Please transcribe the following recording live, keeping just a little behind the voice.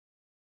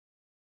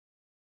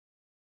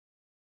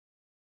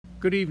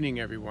Good evening,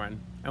 everyone,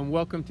 and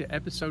welcome to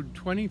episode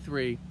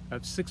 23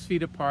 of 6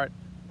 Feet Apart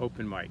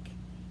Open Mic.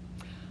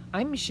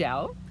 I'm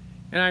Michelle.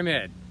 And I'm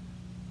Ed.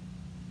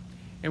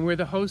 And we're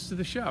the hosts of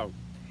the show.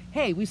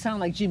 Hey, we sound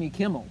like Jimmy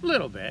Kimmel. A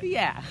little bit.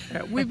 Yeah.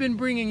 We've been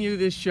bringing you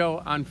this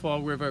show on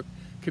Fall River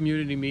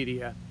Community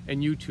Media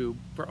and YouTube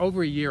for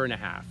over a year and a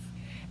half.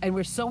 And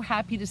we're so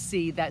happy to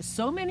see that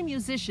so many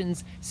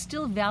musicians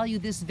still value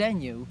this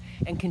venue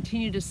and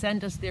continue to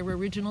send us their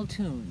original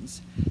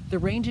tunes. The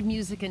range of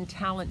music and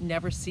talent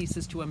never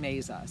ceases to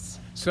amaze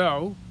us.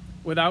 So,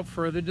 without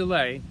further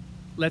delay,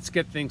 let's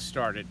get things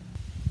started.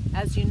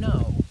 As you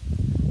know,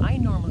 I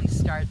normally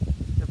start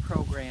the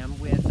program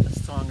with a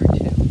song or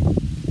two,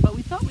 but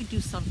we thought we'd do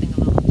something a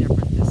little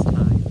different this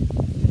time.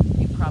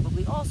 You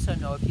probably also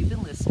know, if you've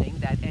been listening,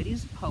 that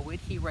Eddie's a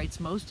poet. He writes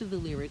most of the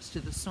lyrics to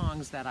the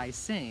songs that I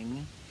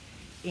sing.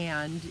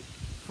 And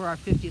for our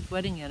 50th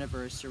wedding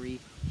anniversary,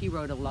 he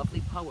wrote a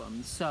lovely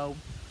poem. So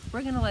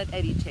we're going to let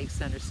Eddie take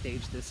center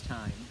stage this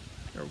time.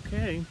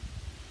 Okay.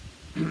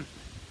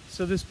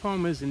 So this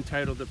poem is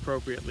entitled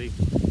appropriately,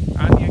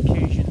 On the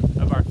Occasion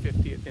of Our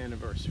 50th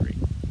Anniversary.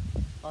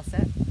 All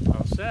set?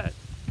 All set.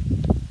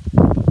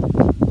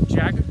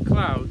 Jagged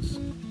clouds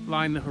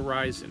line the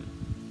horizon,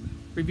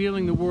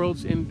 revealing the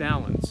world's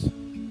imbalance.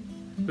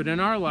 But in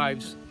our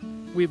lives,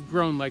 we've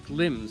grown like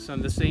limbs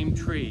on the same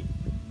tree,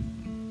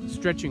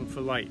 stretching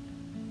for light,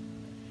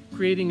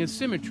 creating a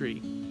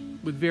symmetry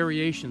with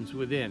variations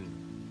within.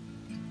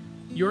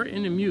 Your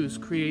inner muse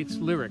creates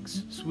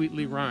lyrics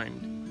sweetly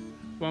rhymed,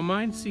 while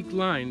mine seek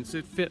lines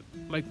that fit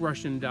like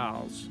Russian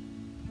dolls.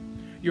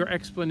 Your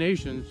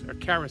explanations are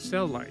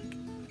carousel-like,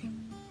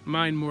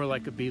 mine more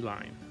like a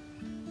beeline.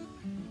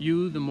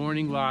 You, the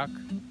morning lark,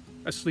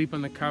 asleep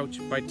on the couch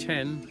by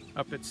 10,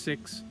 up at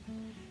 6,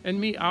 and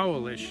me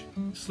owlish,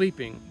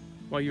 sleeping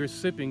while you're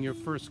sipping your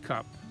first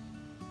cup.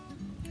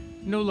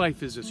 No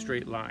life is a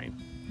straight line,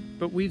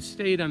 but we've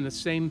stayed on the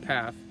same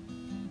path.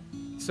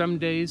 Some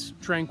days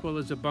tranquil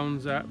as a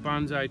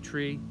bonsai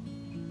tree,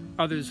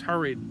 others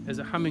hurried as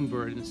a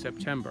hummingbird in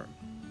September.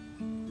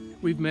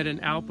 We've met an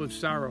alp of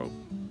sorrow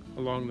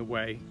along the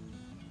way,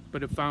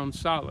 but have found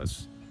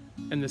solace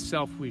in the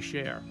self we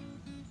share.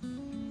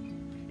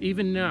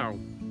 Even now,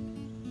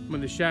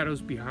 when the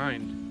shadows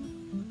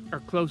behind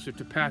are closer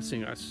to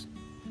passing us,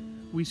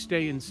 we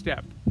stay in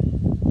step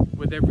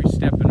with every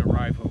step in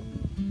arrival.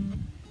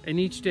 And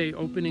each day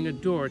opening a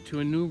door to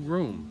a new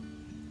room,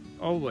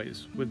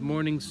 always with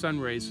morning sun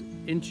rays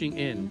inching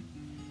in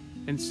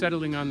and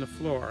settling on the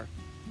floor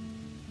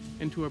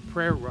into a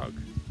prayer rug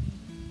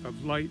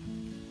of light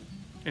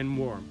and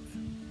warmth.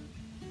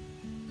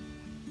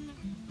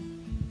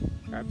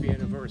 Happy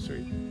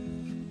anniversary.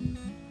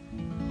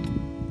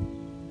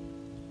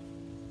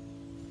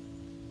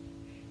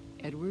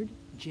 Edward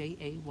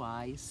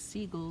J.A.Y.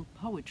 Siegel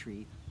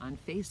Poetry on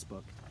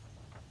Facebook.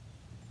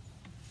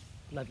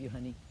 Love you,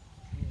 honey.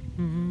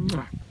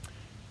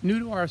 New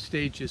to our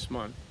stage this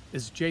month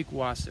is Jake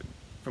Wasson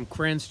from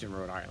Cranston,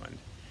 Rhode Island.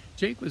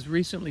 Jake was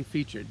recently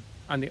featured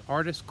on the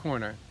Artist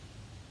Corner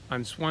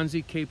on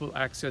Swansea Cable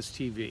Access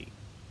TV.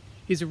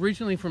 He's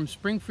originally from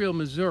Springfield,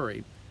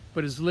 Missouri,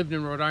 but has lived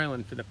in Rhode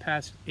Island for the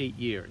past 8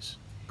 years.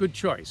 Good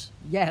choice.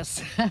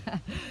 Yes.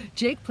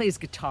 Jake plays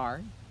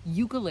guitar,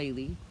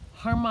 ukulele,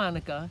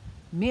 harmonica,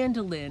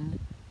 mandolin,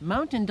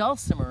 mountain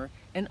dulcimer,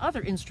 and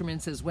other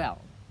instruments as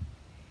well.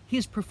 He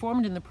has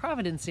performed in the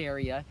Providence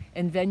area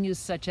in venues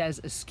such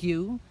as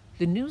Askew,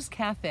 the News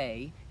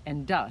Cafe,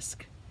 and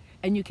Dusk,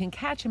 and you can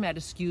catch him at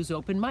Askew's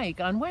open mic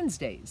on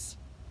Wednesdays.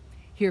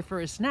 Here for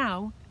us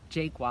now,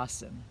 Jake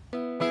Wasson.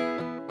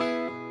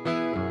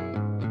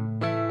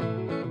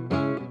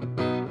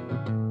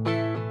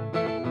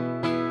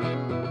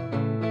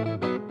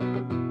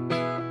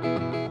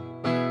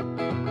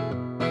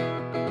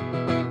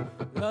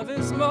 Love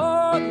is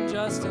more than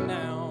just a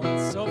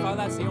noun. So far,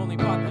 that's the only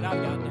part that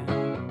I've got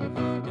down.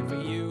 And for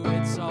you,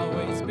 it's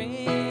always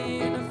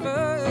been a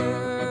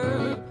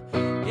verb.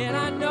 And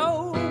I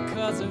know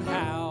because of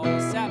how you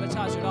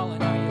sabotage it all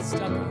and how you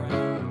stuck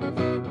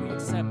around. We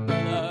accept the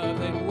love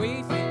that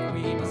we think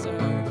we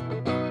deserve.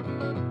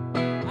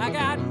 I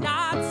got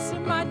knots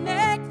in my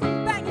neck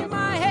from banging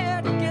my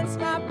head against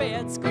my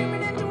bed,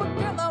 screaming into a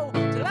pillow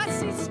till I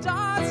see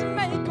stars and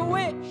make a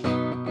wish.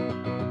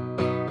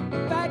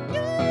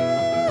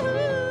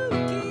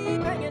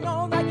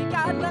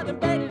 Nothing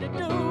better to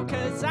do,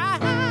 'cause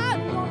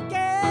I'm gonna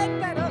get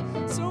better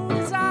soon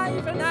as I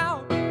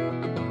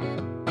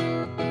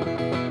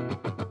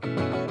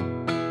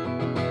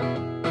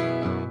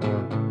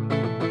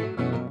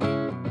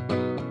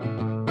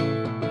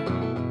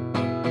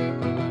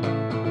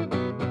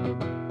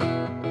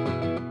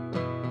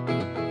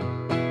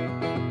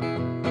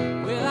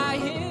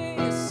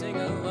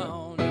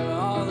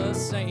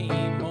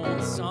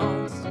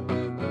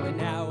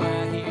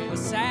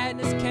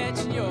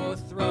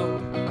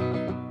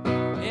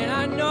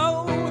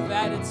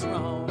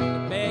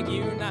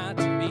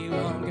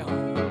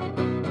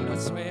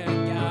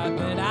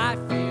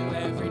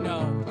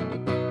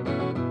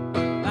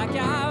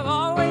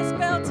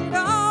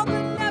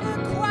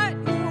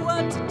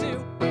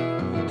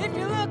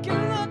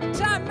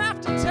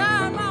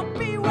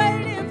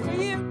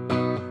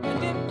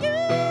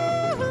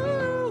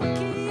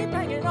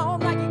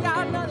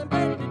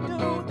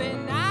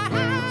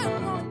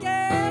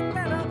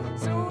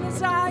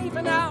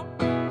even out.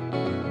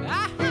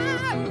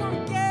 I'm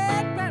gonna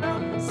get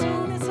better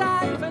soon as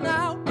I even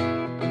out.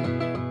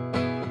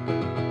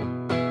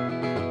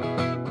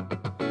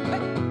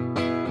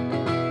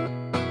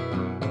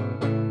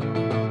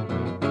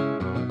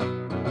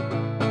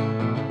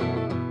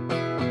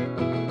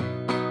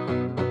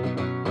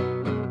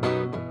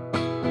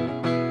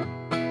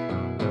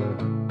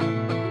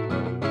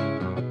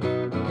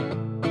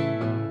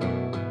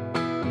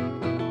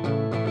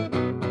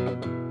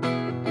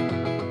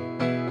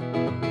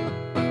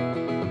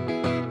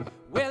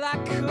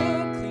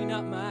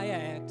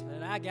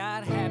 I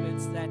got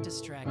habits that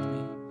distract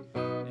me,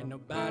 and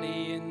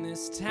nobody in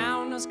this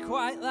town is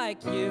quite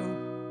like you.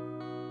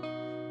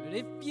 But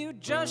if you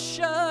just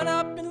shut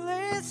up and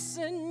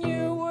listen,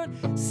 you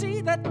would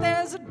see that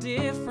there's a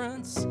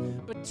difference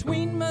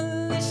between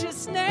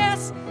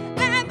maliciousness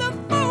and the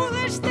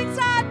foolish things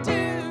I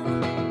do.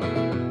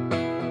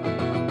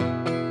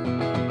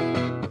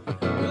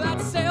 Well,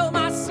 I'd sell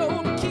my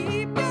soul to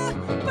keep you,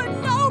 but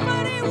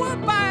nobody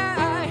would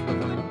buy.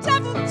 The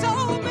devil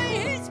told me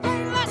he's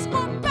paid less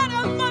for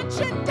better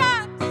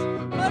merchandise.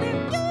 But if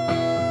you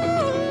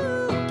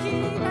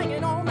keep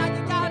hanging on like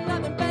you got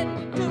nothing better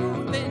to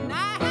do, then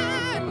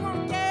I'm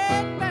gonna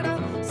get better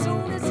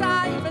soon as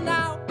I even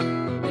out.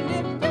 And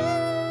if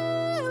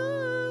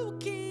you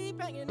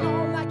keep hanging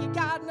on like you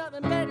got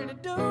nothing better to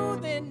do,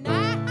 then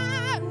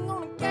I'm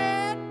gonna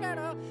get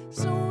better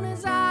soon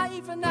as I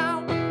even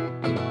out.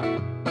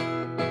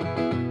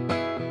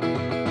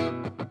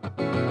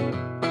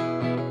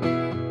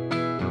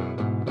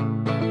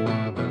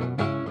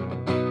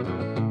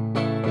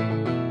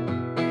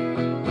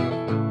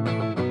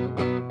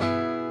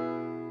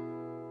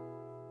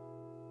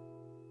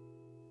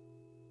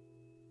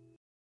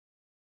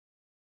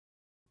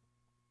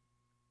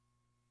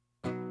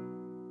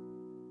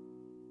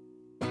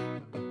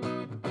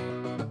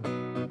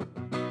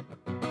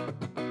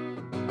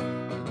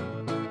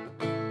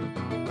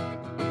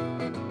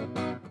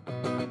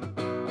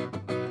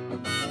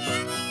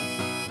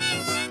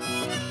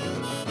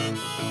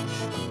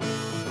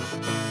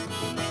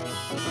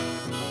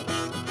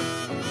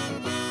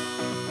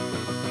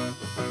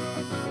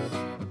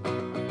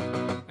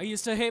 I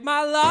used to hate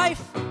my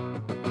life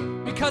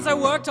because I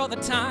worked all the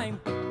time.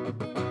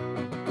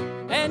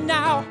 And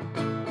now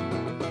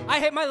I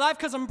hate my life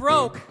because I'm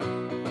broke.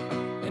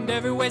 And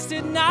every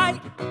wasted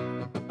night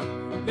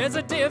there's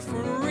a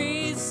different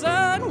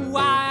reason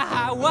why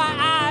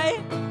I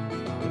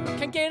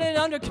can't get it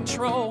under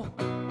control.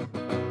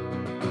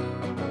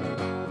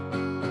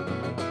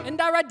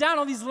 And I write down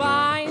all these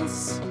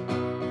lines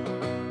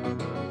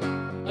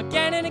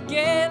again and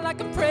again like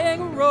I'm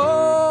praying a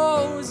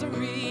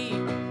rosary.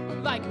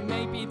 Like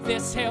maybe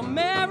this Hail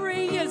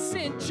Mary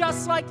isn't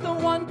just like the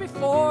one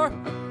before.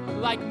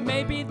 Like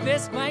maybe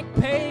this blank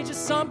page is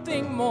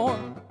something more.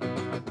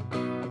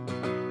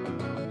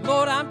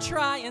 Lord, I'm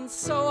trying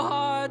so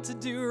hard to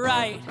do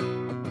right.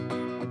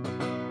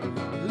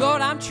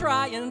 Lord, I'm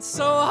trying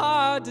so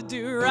hard to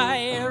do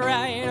right.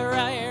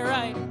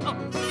 Oh.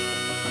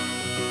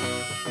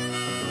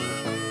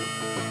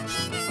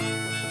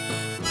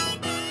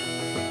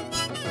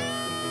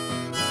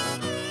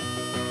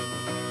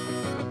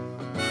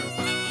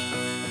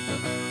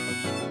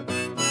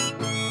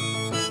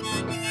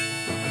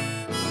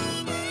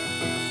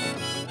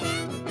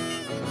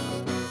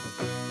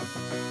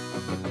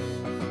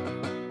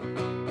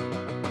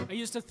 I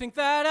used to think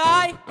that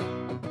I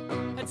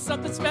had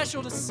something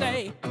special to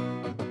say,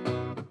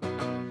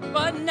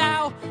 but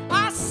now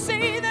I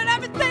see that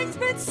everything's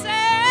been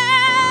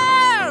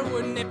said.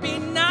 Wouldn't it be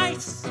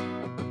nice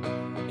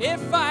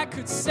if I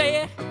could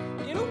say it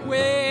in a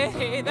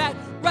way that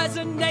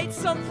resonates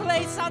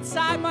someplace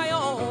outside my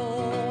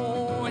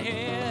own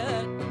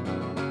head?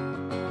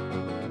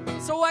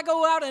 So I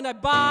go out and I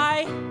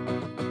buy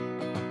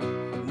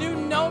new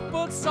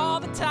notebooks all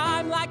the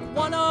time, like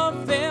one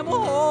of them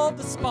will hold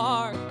the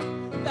spark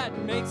that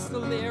makes the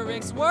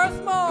lyrics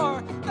worth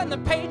more than the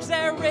page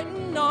they're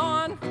written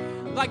on,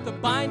 like the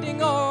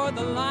binding or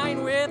the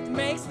line width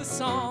makes the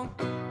song.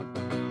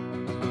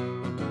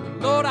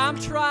 Lord, I'm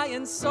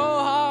trying so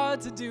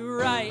hard to do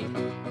right.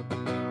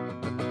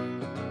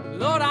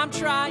 Lord, I'm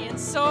trying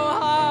so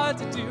hard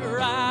to do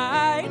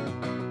right.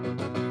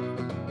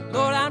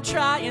 Lord, I'm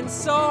trying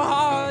so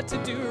hard to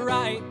do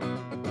right.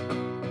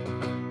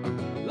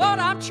 Lord,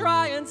 I'm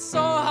trying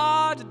so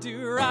hard to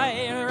do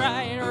right.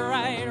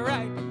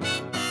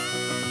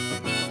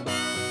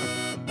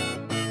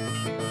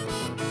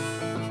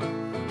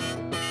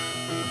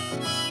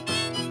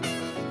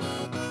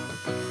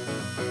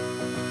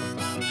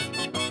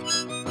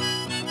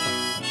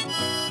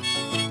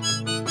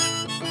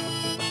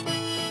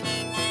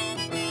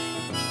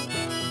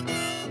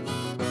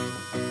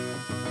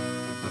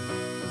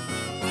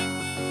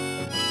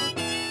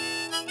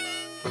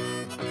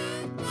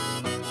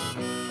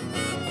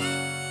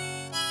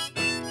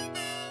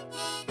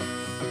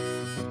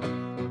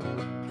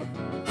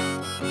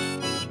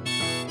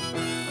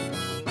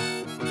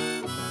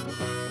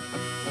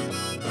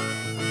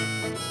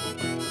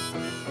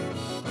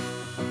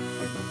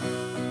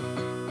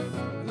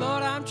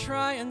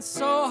 trying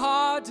so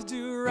hard to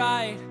do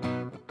right.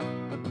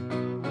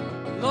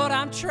 Lord,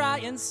 I'm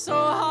trying so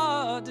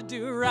hard to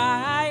do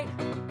right.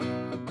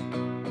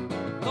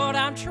 Lord,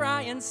 I'm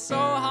trying so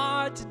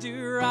hard to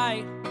do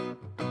right.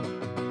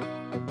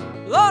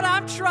 Lord,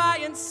 I'm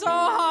trying so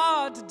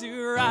hard to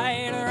do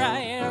right.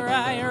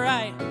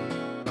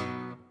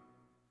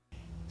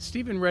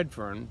 Stephen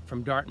Redfern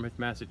from Dartmouth,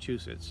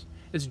 Massachusetts,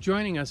 is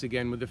joining us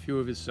again with a few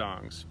of his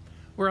songs.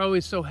 We're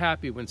always so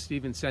happy when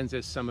Stephen sends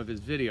us some of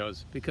his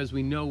videos because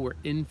we know we're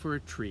in for a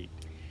treat.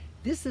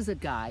 This is a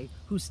guy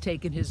who's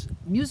taken his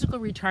musical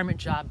retirement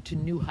job to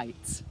new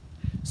heights.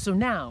 So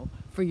now,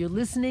 for your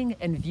listening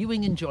and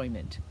viewing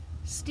enjoyment,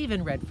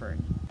 Stephen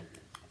Redfern.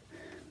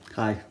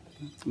 Hi,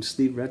 I'm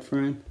Steve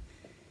Redfern,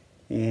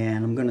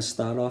 and I'm going to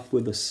start off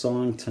with a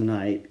song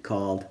tonight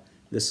called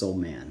This Old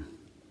Man.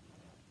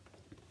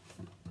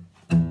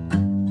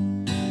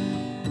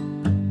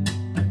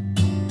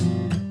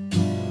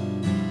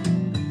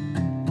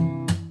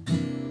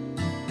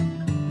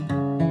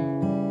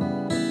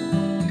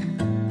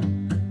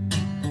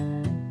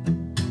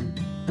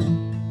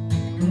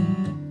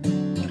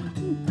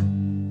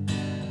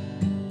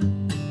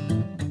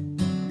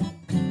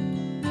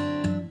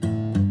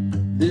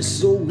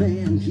 This old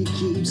man, he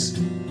keeps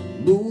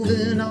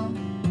moving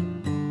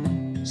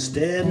on,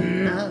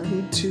 stepping out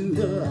into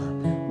the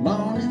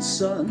morning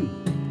sun,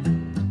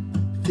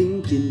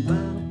 thinking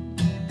about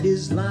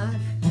his life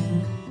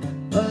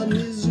of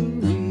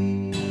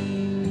misery.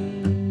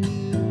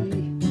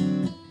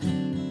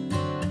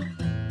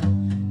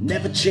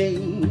 Never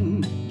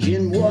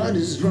changing what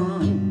is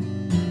wrong,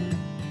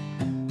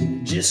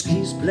 just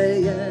keeps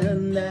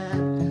playing that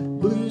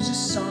bluesy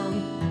song.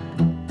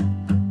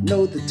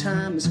 Know the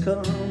time has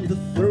come to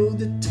throw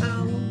the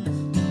towel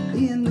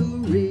in the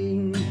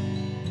ring.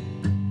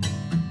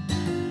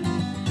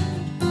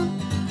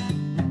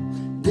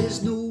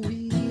 There's no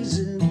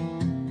reason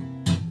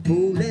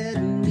for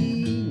letting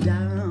me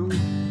down.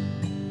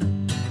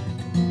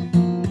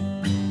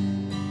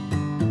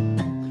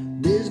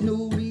 There's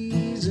no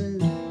reason,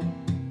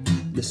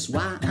 that's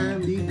why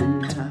I'm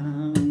leaving town.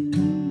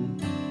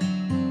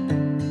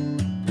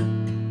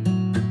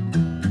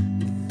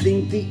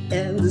 Think the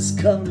end has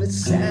come, it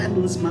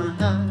saddens my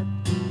heart.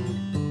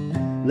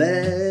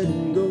 Let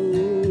him go,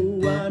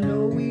 I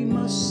know we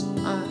must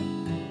part.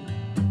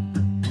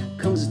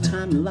 Comes a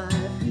time in life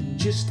you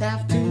just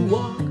have to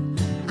walk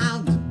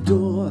out the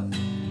door.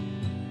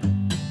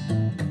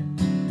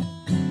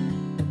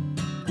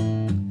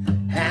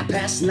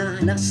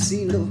 9:30, I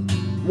see no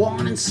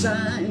warning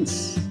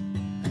signs.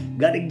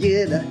 Gotta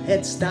get a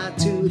head start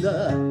to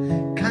the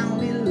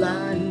county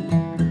line.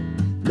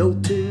 No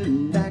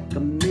turning back, I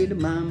made up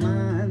my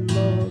mind,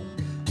 Lord,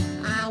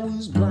 I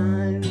was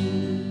blind.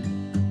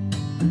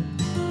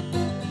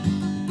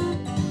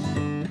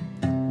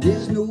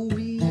 There's no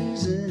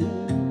reason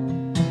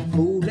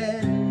for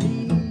letting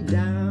me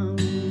down.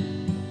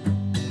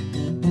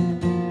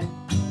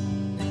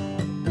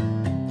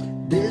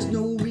 There's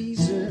no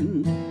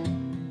reason,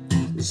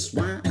 that's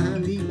why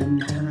I'm leaving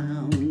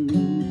town.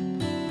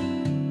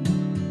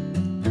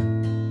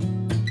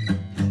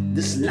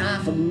 This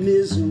life of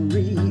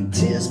misery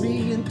tears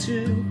me in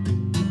two.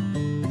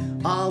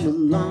 All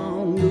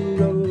along the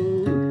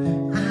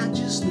road, I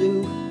just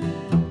knew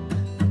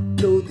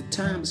the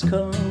time's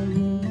come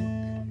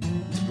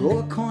to throw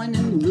a coin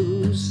and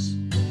lose.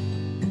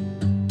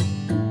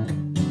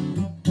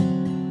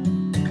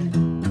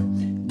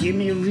 Give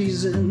me a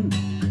reason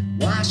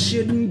why I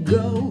shouldn't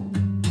go.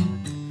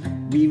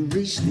 We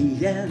reached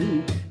the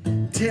end,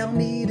 tell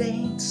me it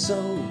ain't so.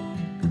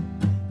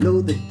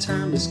 Know the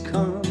time has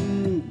come,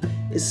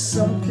 it's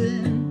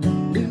something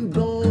we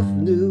both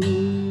knew.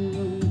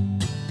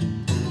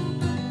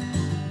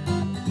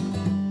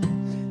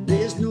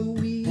 There's no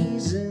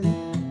reason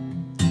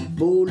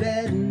for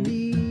letting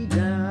me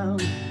down.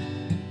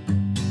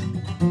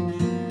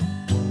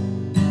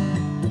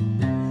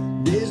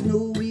 There's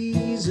no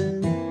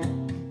reason,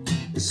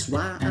 that's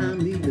why I'm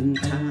leaving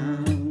town.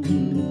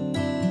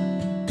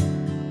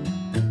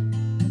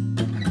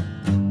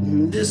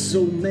 This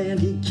old man,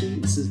 he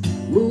keeps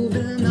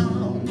moving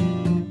on,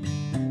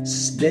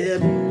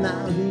 stepping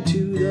out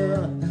into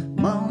the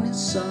morning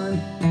sun,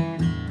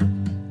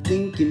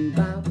 thinking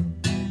about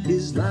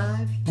his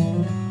life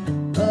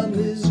of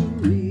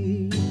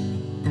misery.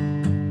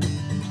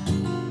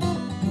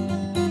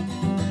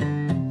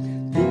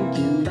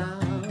 Thinking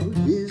about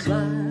his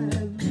life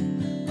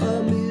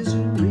of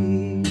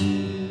misery.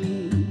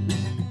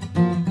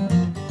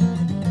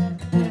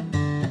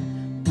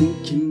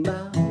 Thinking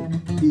about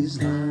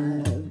his life.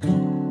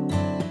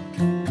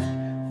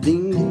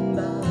 Thinking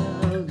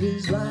about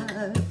his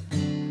life.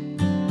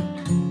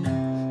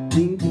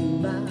 Thinking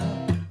about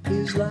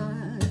his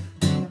life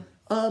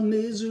of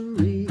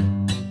misery.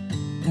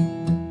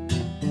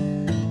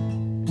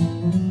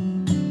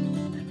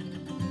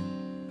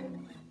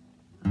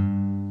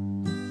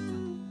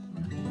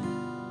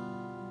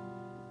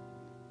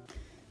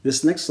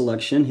 This next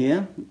selection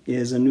here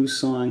is a new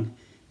song.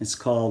 It's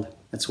called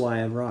That's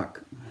Why I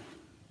Rock.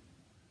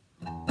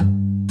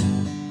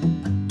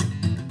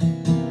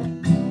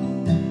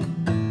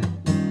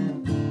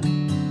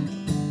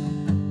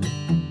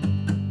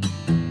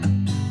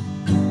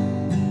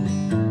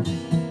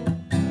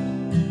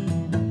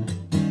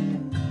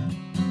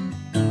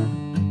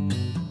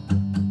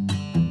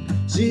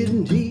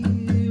 sitting here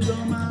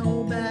on my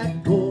old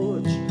back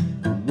porch,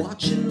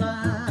 watching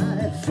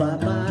life fly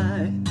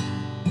by.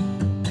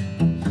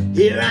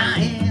 Here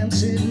I am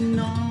sitting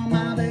on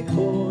my back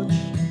porch,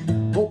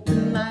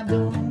 hoping life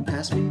don't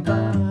pass me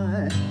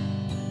by.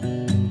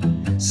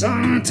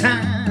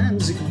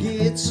 Sometimes it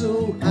gets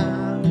so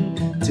hard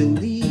to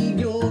leave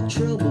your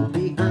trouble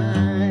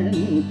behind.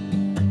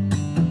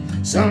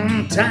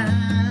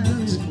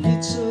 Sometimes it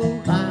gets so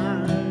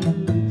hard,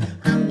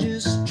 I'm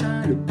just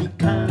trying to be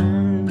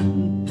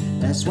kind.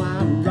 That's why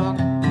I rock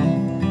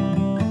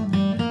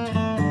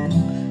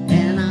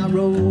and I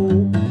roll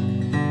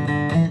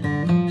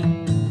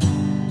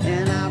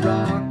and I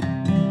rock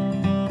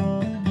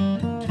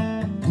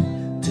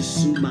to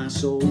soothe my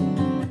soul.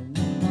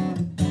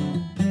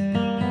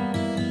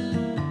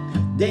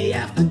 Day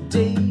after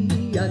day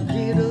I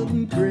get up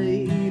and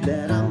pray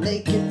that I'll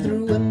make it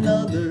through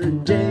another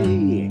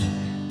day.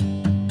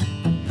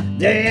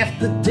 Day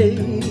after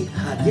day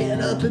I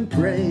get up and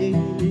pray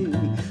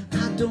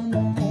I don't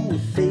want to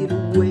fade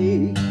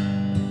away.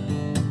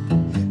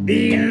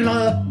 Being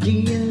lucky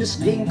in this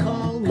game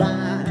called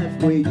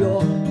life, where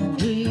your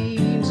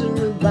dreams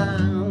are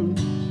abound.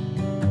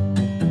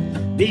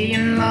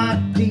 Being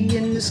lucky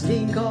in this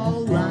game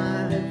called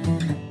life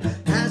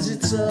has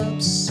its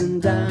ups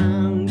and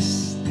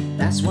downs.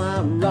 That's why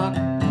I rock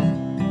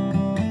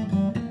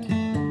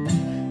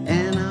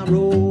and I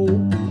roll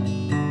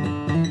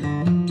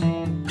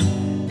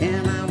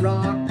and I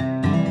rock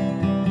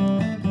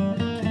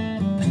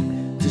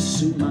to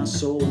soothe my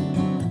soul.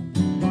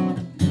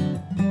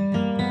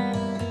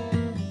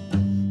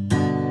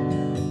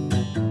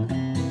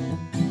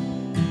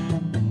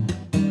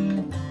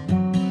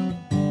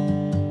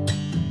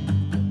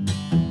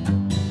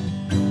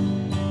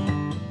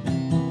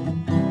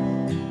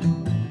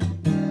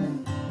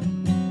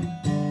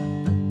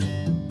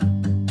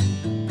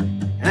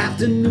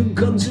 Afternoon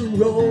comes a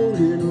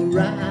rolling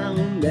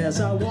around as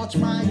I watch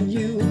my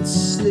youth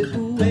slip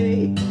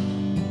away.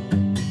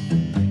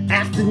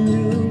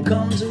 Afternoon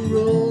comes a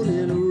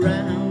rolling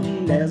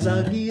around as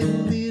I get a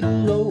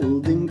little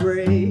old and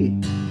gray.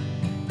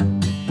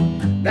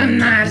 The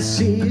night is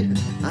here,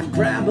 I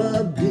grab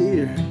a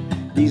beer,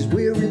 these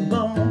weary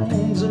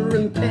bones are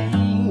in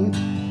pain.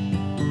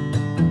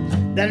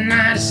 The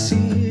night is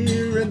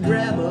here, I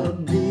grab a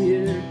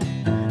beer,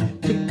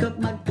 pick up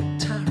my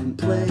guitar and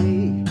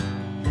play.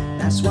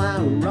 That's why I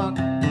rock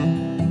and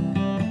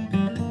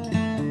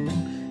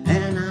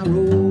I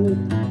roll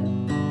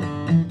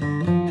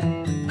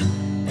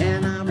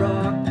and I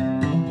rock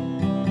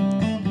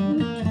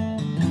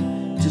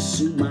to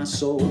soothe my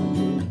soul.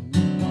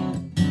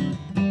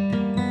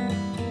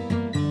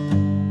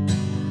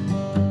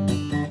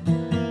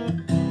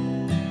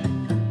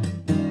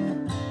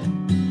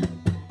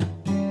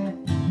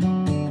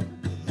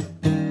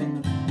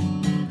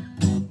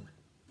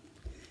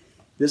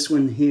 This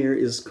one here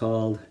is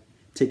called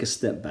Take a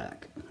Step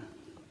Back.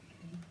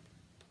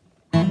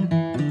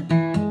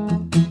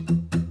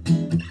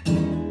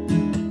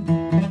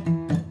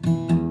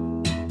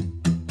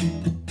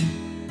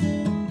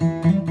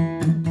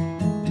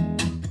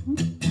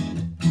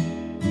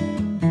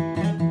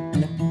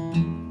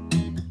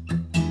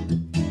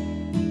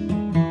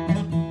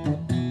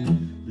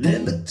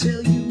 Let me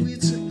tell you,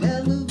 it's a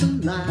hell of a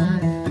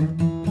life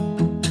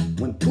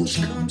when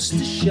push comes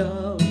to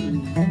shove.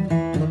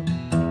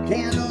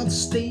 Can't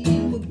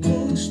understand what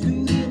goes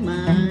through their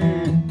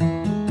mind,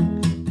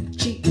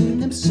 cheating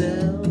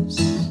themselves.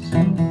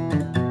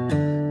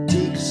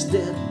 Take a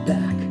step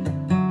back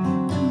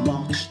and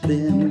watch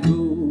them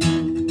go.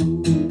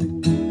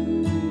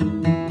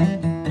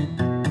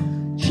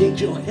 Shake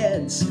your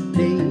heads,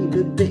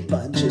 baby, babe,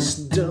 I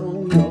just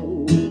don't know.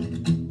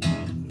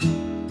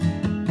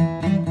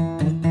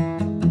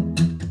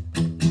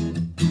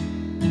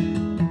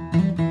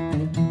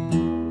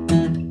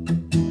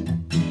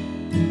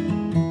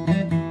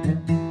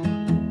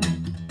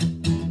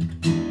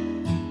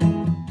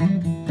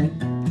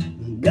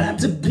 Got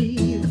to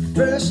be the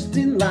first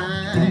in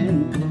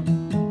line,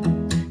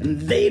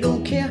 and they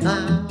don't care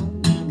how.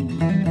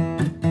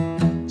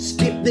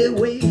 Skip their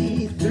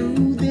way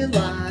through their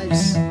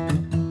lives,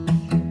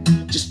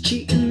 just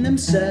cheating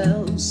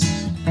themselves.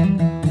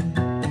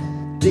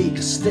 Take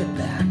a step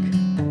back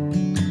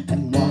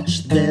and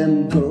watch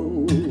them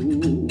go.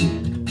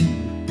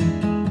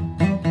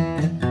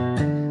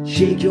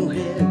 Shake your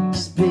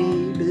heads,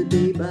 baby,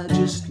 babe, I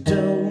just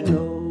don't know.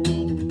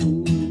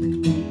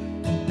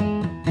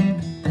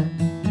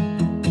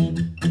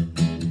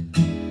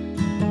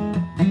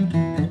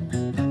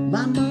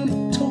 My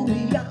mama told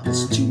me I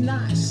was too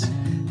nice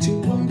to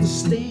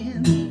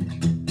understand.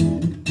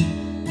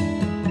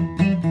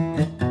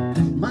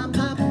 My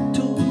papa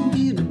told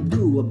me to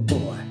grow a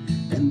boy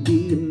and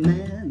be a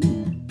man.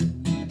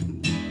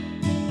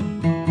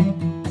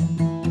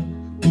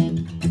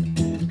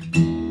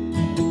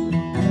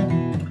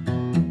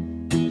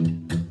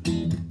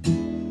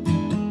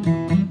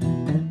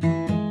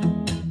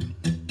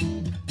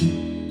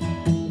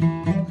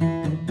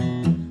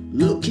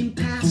 Looking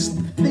past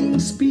the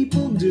things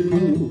people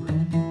do,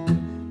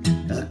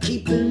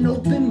 keeping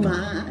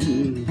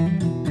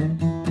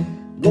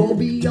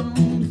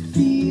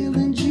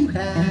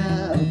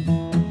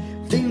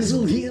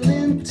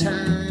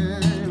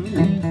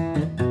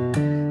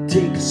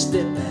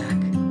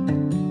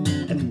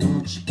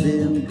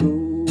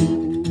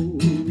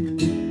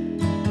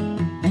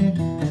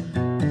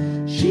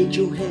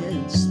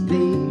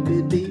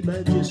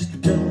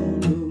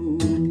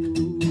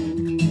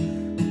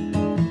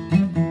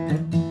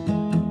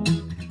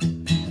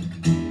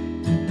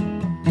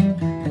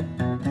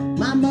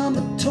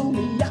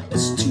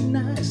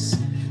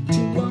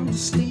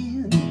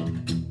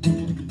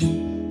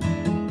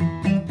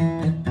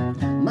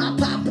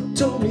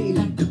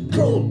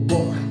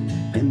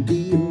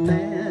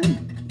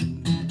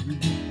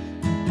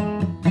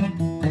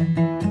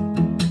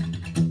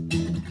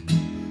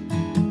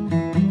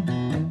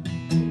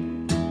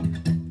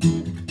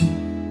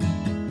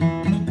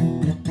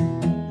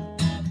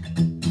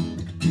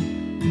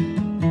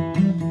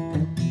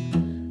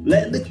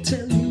Let me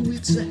tell you,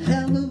 it's a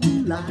hell of a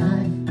life.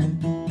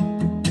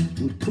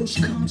 When push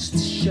comes to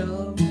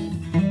shove,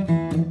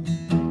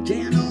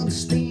 can't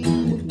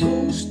understand what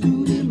goes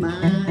through their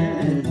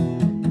mind.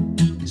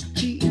 Is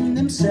cheating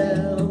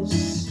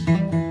themselves.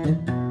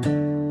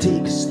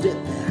 Take a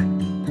step back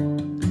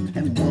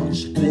and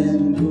watch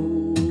them go.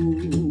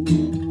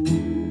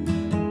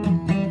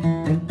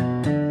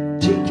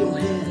 Shake your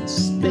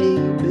hands,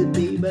 baby,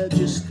 baby,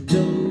 just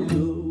don't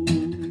know.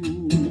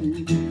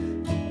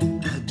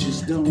 I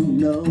just don't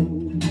know.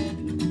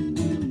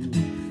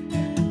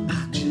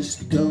 I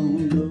just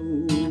don't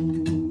know.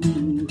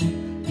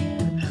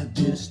 I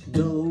just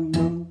don't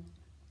know.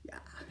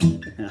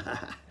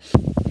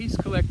 Peace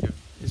Collective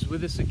is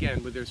with us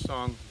again with their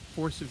song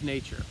Force of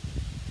Nature,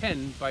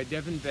 penned by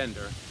Devin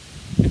Bender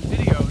and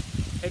videoed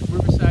at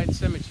Riverside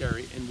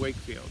Cemetery in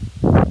Wakefield.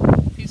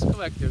 Peace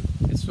Collective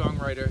is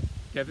songwriter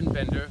Devin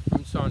Bender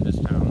from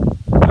Saunderstown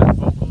on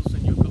vocals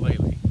and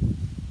ukulele.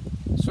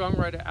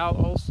 Songwriter Al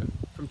Olson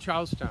from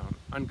Charlestown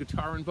on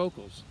guitar and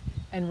vocals.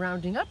 And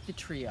rounding up the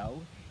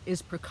trio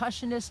is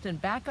percussionist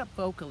and backup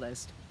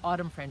vocalist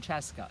Autumn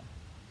Francesca.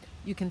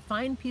 You can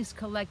find Peace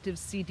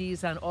Collective's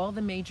CDs on all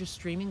the major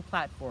streaming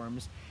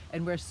platforms,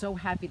 and we're so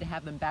happy to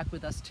have them back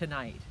with us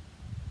tonight.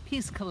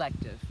 Peace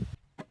Collective.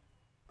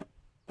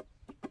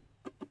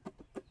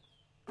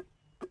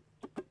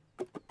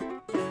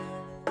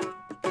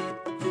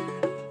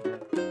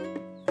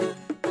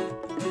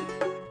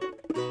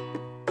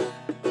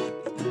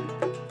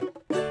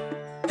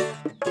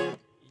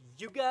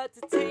 You got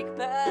to take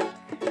back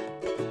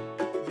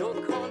your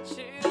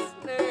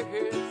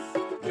consciousness.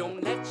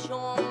 Don't let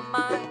your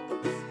mind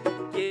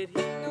get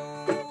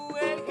in the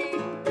way.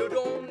 You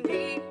don't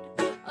need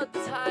a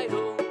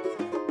title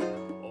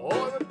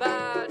or a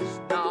badge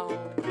now.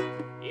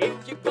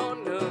 If you're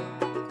gonna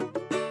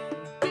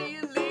be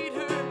a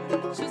leader,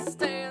 just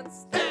stand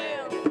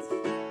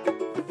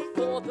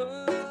for the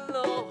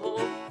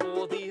love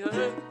for the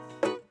earth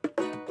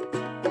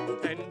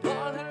and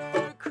all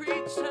her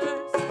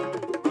creatures.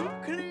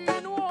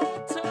 Clean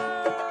water,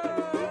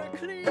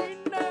 clean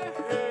air.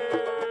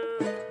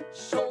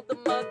 Show the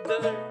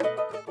mother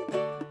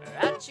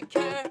that you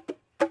care.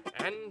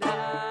 And I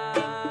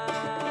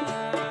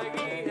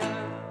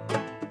am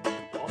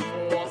a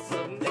force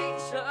of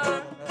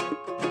nature.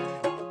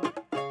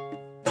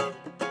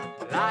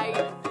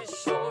 Life is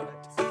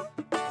short,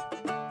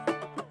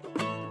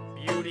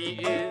 beauty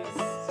is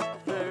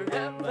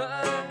forever.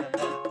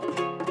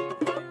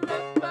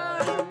 Forever,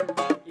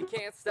 you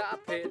can't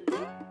stop it.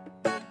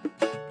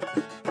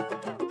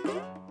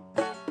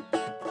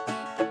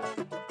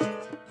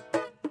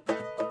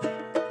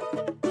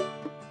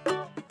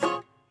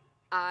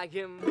 I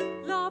am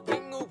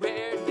loving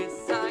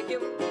awareness, I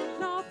am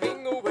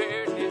loving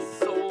awareness.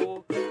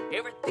 So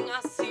everything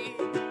I see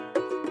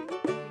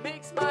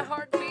makes my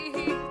heart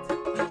beat.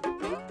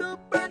 The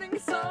burning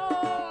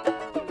sun,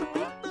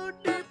 the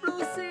deep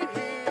blue sea,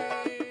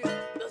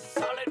 the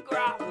solid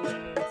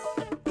ground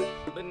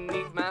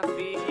beneath my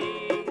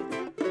feet,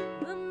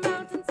 the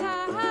mountains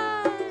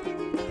high,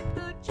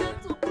 the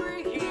gentle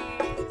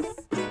breeze,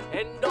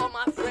 and all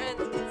my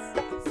friends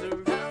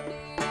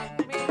surrounding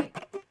me.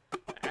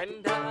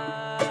 And I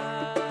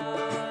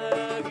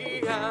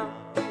am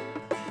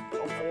a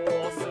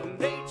force of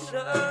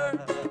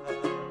nature.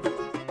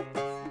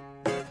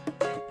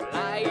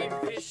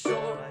 Life is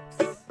short,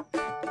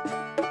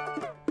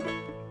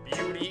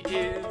 beauty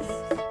is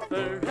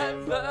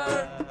forever.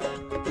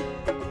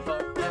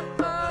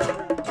 Forever,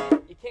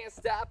 you can't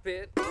stop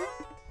it.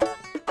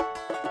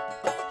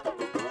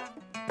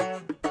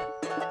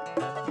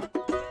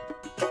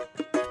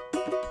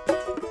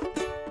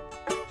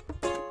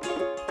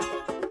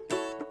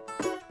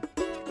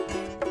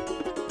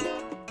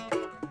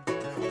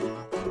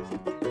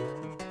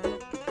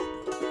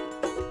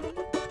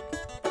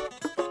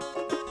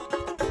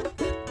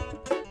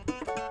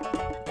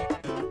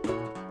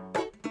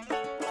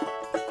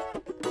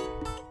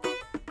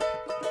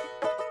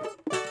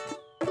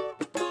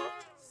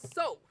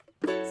 So,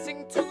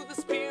 sing to the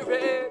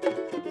spirit,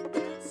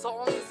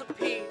 songs of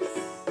peace.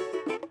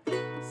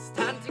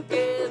 Stand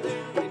together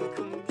in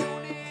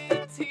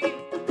community.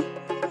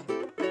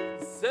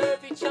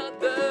 Serve each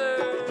other,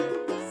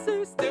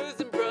 sisters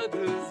and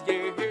brothers,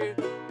 yeah.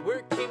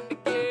 Working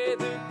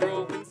together,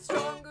 growing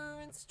stronger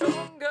and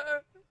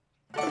stronger.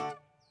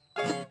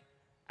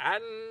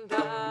 And I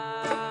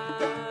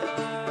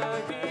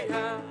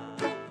am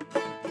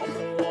a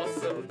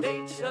force of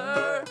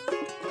nature.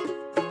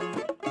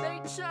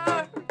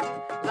 Nature,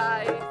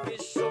 life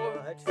is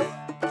short,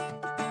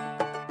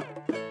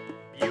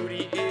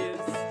 beauty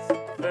is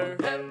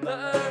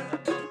forever.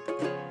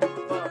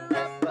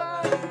 Forever,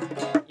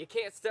 you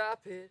can't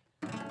stop it.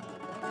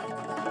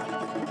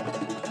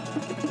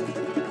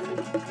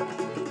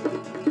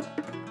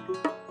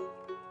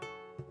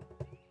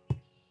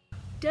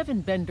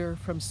 Devin Bender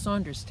from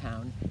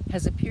Saunderstown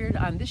has appeared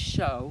on this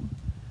show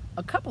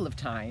a couple of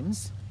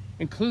times.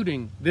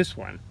 Including this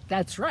one.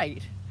 That's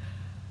right.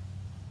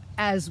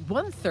 As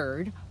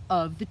 1/3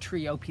 of the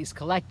trio Peace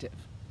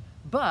Collective.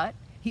 But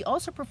He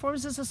also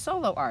performs as a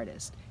solo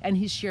artist, and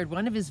he's shared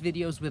one of his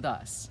videos with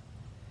us.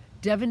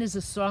 Devin is a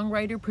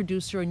songwriter,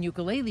 producer, and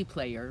ukulele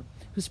player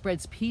who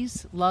spreads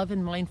peace, love,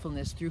 and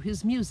mindfulness through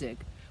his music,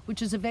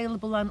 which is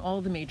available on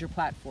all the major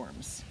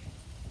platforms.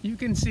 You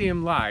can see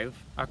him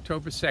live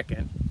October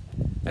 2nd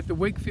at the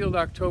Wakefield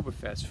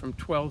Oktoberfest from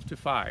 12 to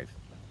 5,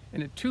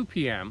 and at 2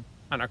 p.m.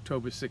 on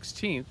October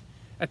 16th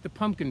at the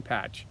Pumpkin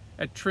Patch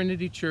at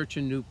Trinity Church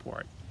in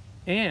Newport,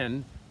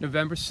 and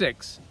November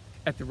 6th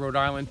at the Rhode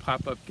Island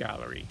Pop-Up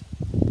Gallery.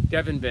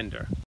 Devin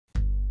Binder.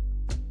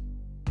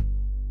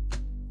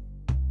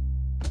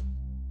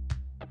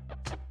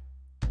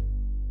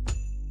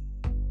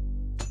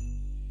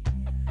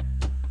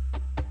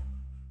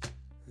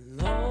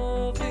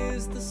 Love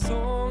is the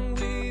song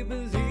we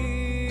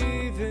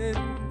believe in.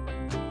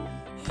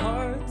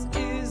 Heart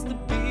is the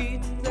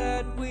beat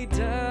that we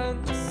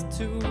dance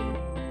to.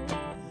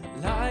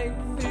 Life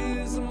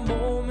is a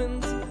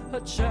moment,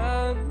 a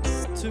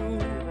chance to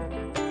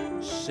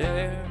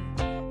share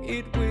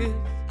it with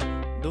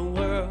the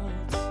world.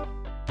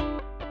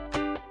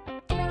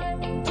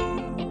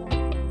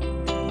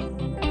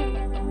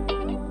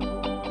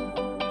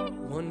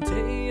 One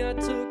day I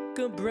took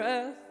a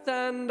breath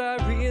and I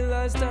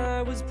realized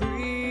I was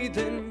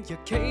breathing. You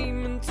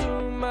came into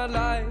my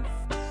life,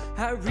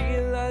 I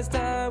realized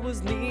I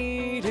was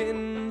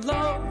needing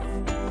love.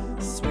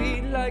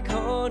 Sweet like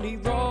honey,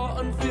 raw,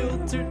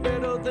 unfiltered,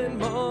 better than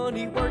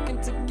money.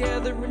 Working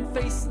together and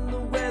facing the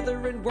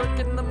weather and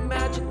working the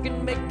magic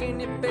and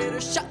making it better.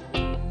 Shot.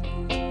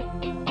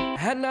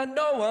 And I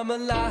know I'm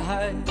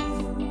alive.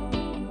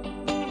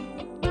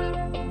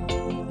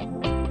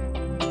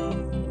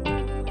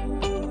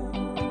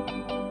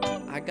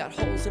 I got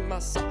holes in my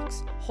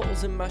socks,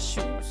 holes in my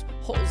shoes,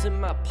 holes in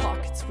my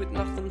pockets with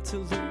nothing to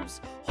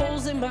lose.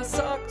 Holes in my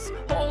socks,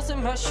 holes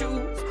in my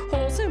shoes,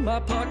 holes in my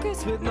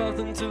pockets with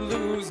nothing to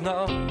lose.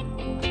 Now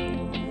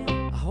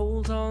I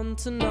hold on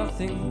to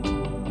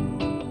nothing.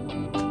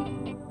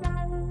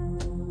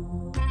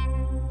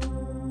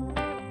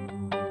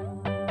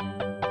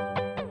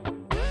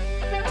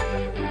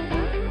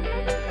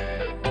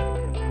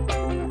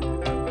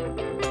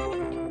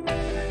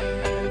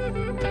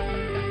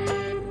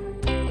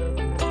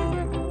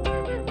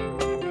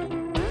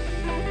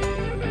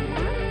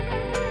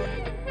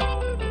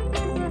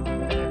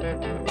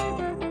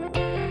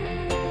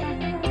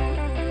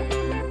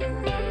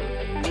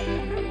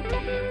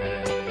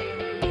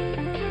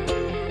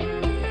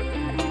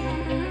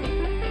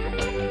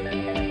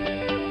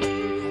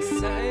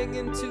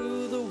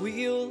 Into the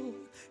wheel,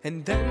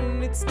 and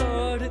then it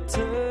started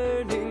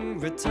turning,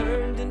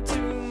 returned into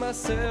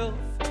myself,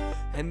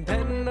 and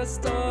then I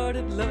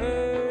started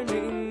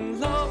learning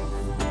love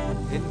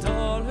in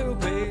all her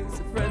ways.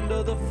 A friend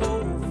of the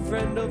foe,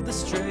 friend of the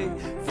stray,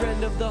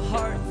 friend of the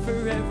heart,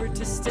 forever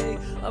to stay.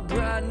 A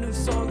brand new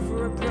song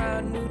for a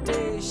brand new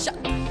day. Shut.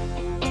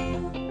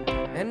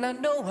 And I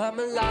know I'm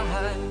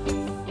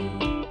alive.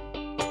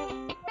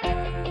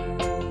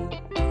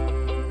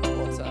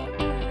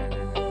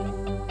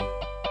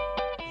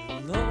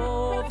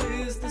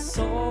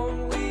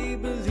 Song we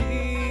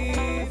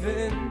believe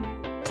in.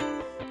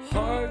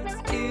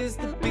 Heart is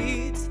the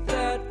beat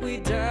that we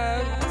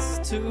dance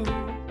to.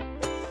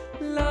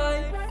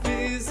 Life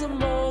is a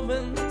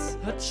moment,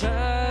 a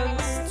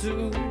chance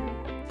to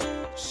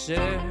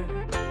share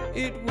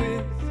it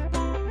with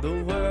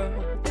the world.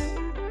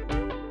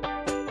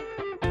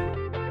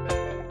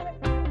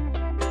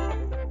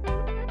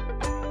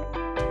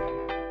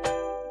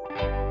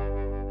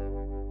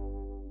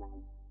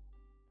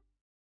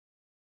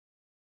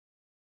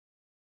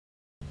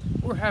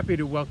 We're happy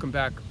to welcome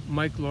back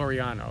Mike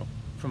Laureano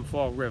from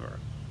Fall River,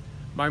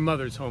 my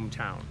mother's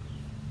hometown.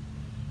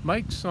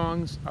 Mike's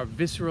songs are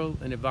visceral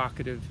and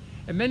evocative,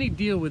 and many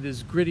deal with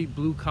his gritty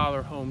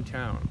blue-collar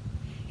hometown.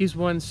 He's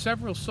won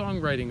several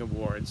songwriting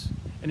awards,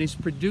 and he's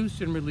produced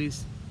and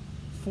released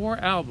 4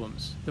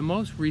 albums, the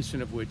most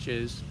recent of which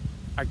is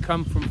I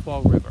Come From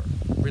Fall River,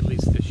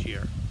 released this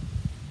year.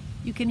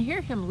 You can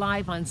hear him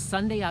live on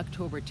Sunday,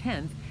 October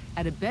 10th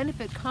at a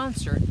benefit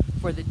concert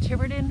for the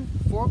Tiverton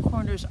Four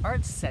Corners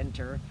Arts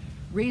Center,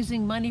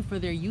 raising money for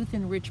their youth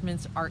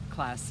enrichment's art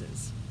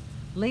classes.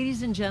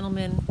 Ladies and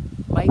gentlemen,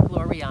 Mike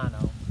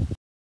Laureano.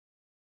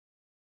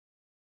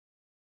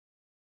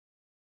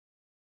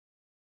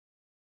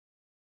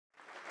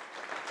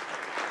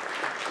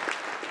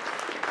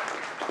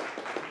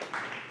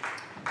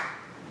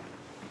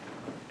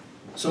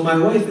 So my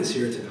wife is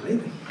here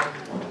tonight.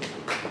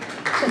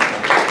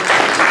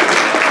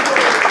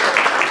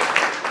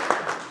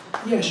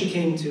 Yeah, she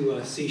came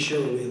to see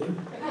Shirley Wheeler.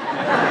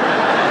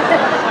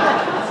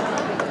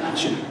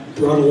 She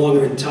brought along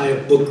her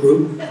entire book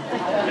group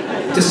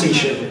to see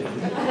Shirley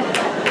Wheeler.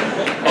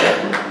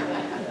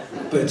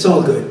 But it's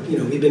all good. You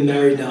know, we've been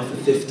married now for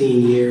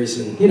 15 years,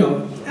 and you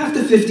know,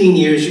 after 15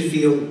 years you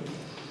feel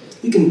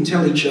you can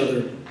tell each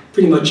other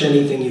pretty much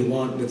anything you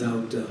want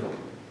without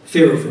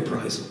fear of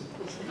reprisal.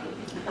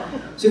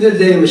 So the other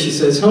day when she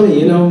says, honey,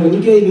 you know, when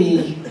you gave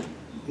me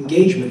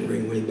engagement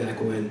ring way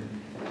back when,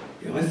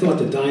 you know, I thought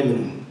the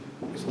diamond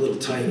was a little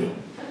tiny.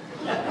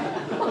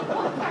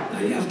 Now,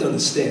 you have to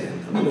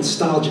understand, I'm a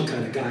nostalgic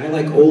kind of guy. I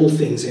like old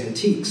things,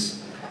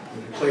 antiques. I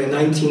play a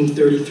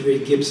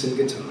 1933 Gibson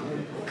guitar,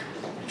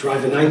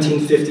 drive a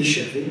 1950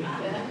 Chevy,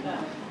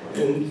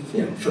 and,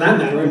 you know, for that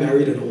matter, I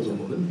married an older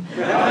woman.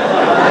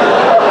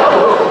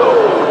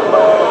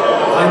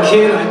 I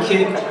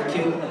kid.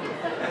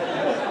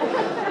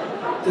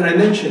 Did I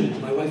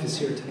mention my wife is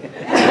here today?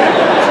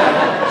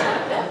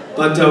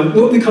 But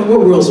what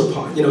worlds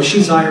apart? You know,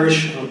 she's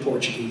Irish, I'm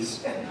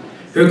Portuguese.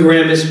 Her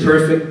grammar's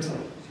perfect.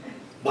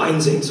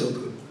 Mine's ain't so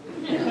good.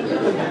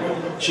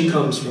 She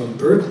comes from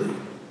Berkeley,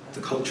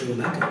 the cultural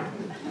mecca.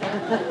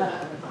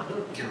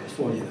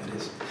 California, that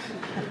is.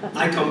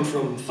 I come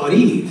from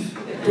Fariv,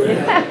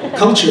 where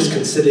culture is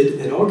considered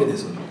an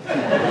organism.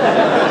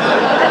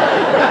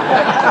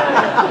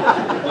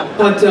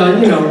 But,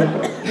 you know,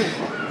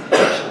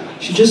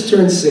 she just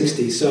turned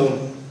 60,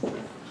 so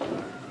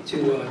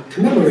to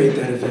commemorate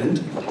that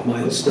event,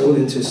 milestone,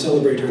 and to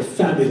celebrate her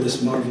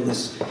fabulous,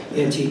 marvelous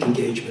antique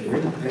engagement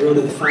ring, I wrote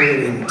her the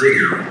following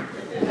ditty.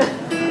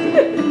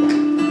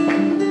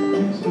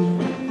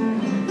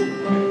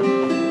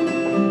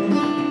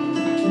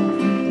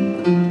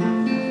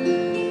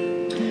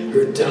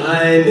 Her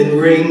diamond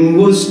ring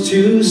was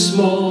too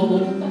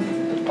small,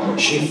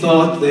 she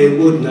thought they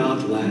would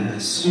not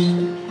last.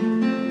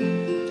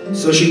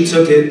 So she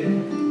took it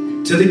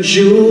to the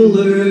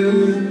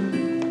jeweler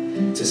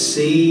to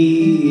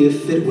see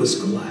if it was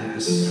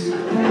glass.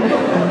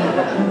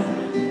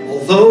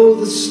 Although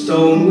the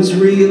stone was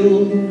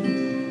real,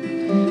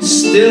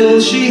 still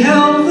she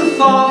held the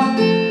thought.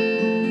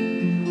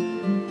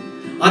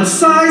 On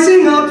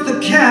sizing up the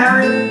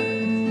carat,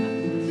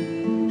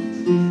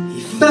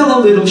 he fell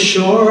a little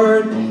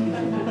short.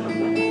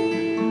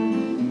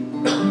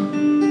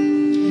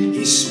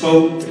 He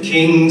spoke the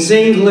king's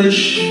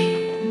English,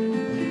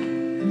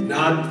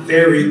 not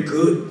very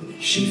good,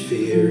 she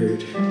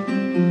feared.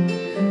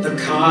 The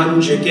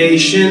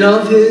conjugation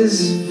of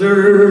his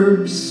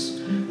verbs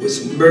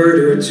was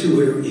murder to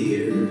her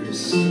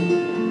ears.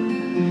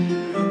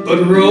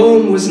 But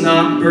Rome was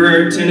not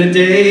burnt in a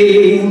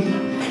day,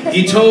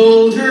 he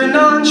told her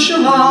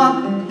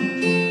nonchalant.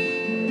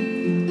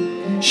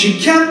 She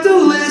kept a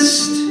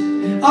list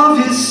of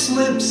his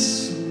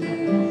slips,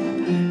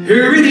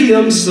 her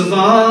idiom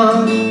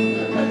savant.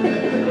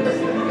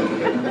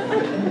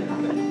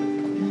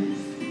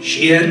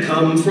 She had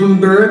come from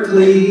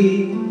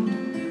Berkeley,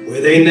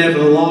 where they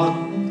never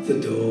locked the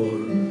door.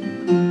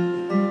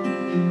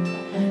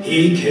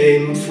 He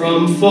came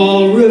from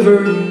Fall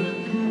River,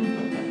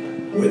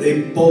 where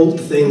they bolt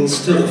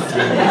things to the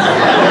floor.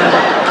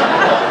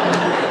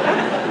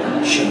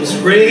 She was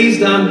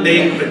raised on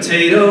baked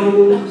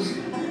potatoes,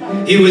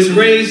 he was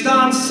raised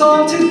on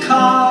salted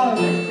cod.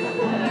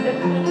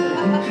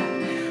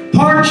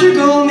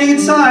 Portugal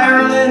meets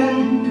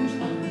Ireland,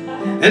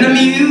 an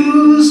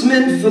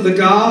amusement for the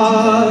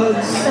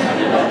gods.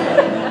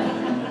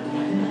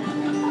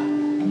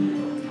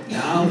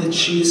 Now that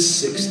she's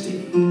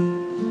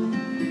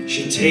 60,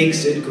 she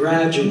takes it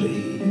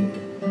gradually.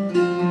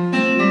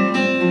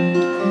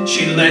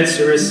 She lets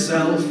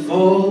herself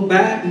fall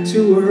back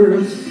to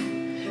earth,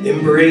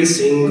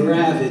 embracing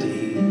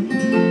gravity.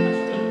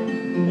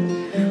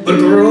 But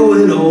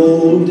growing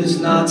old is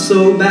not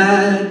so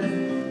bad.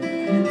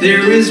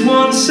 There is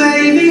one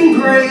saving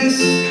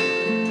grace.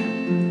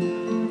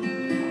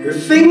 Her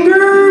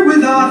finger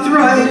with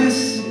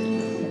arthritis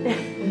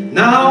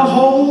now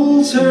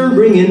holds her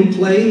ring in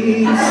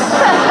place.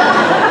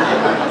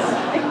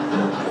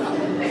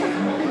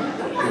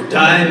 Her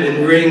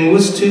diamond ring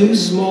was too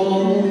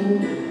small,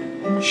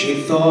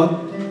 she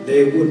thought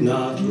they would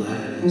not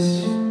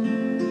last.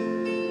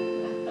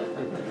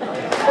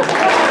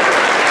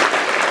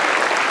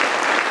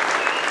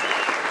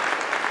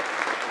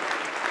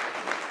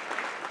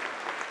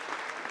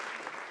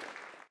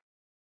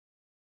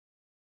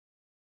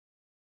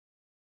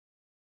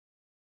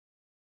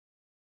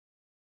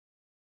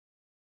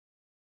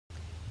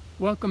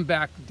 Welcome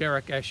back,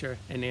 Derek Escher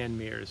and Ann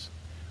Mears.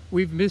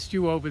 We've missed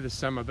you over the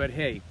summer, but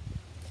hey,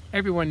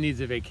 everyone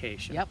needs a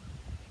vacation. Yep.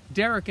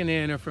 Derek and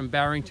Ann are from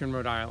Barrington,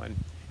 Rhode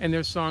Island, and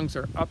their songs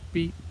are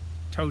upbeat,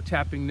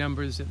 toe-tapping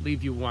numbers that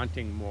leave you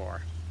wanting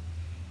more.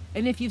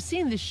 And if you've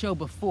seen this show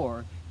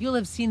before, you'll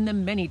have seen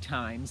them many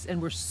times,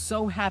 and we're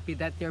so happy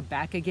that they're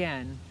back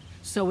again.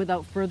 So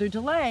without further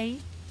delay,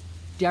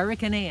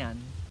 Derek and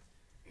Ann.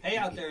 Hey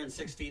out there in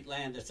 6 Feet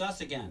Land, it's us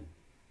again.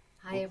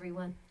 Hi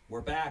everyone. We're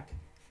back.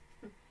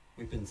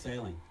 We've been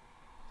sailing.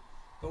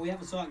 But we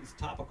have a song that's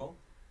topical,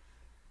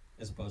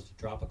 as opposed to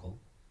tropical.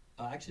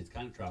 Actually, it's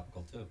kind of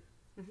tropical too.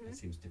 That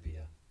seems to be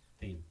a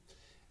theme.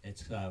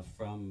 It's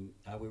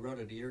we wrote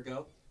it a year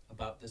ago,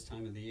 about this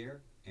time of the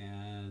year,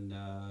 and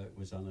it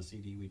was on a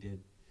CD we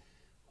did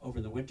over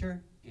the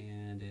winter,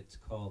 and it's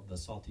called The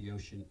Salty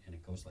Ocean, and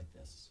it goes like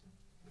this.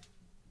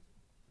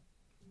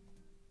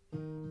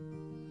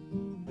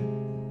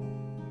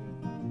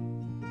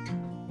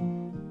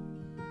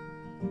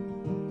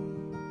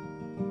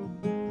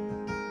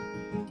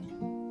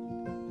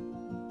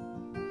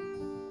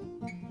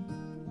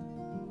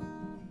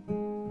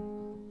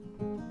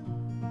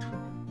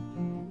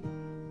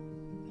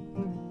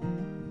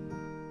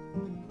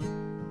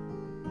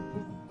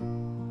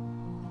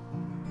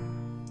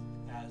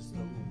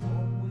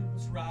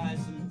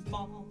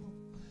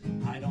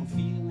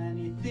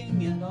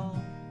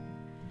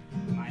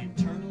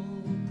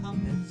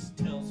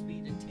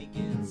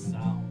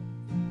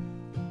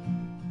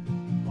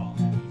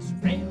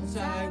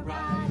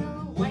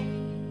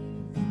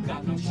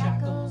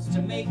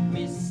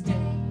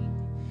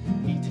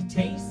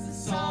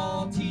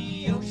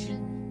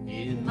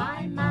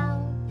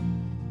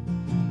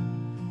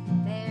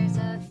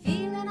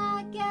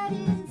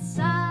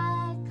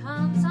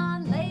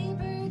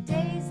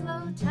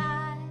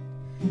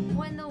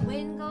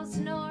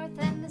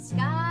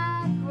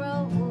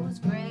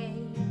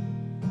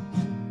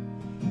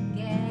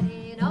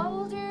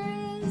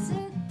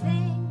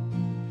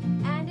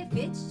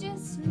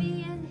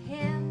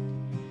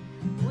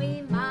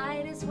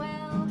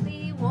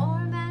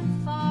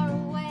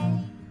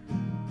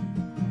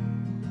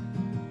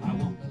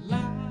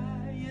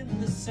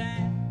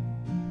 sand.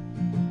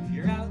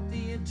 You're out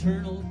the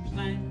eternal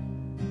plan,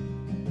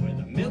 where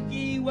the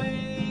Milky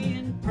Way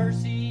and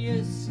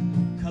Perseus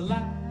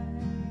collide,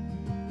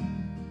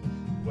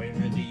 where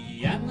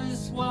the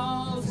endless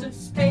walls of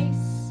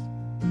space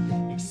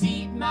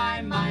exceed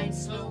my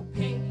mind's slow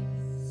pace.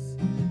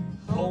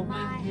 Hold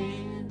my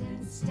hand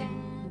and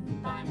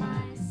stand by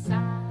my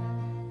side.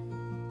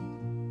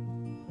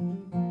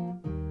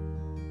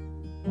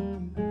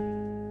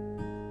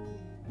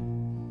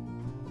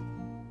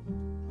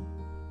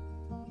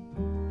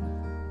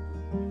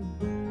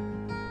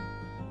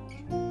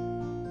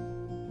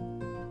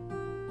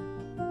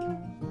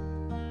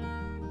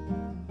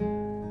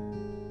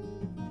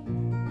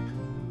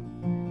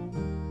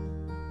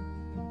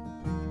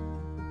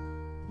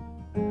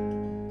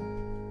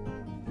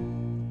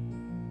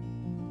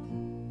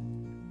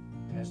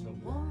 As the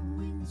warm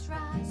winds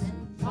rise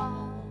and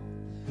fall,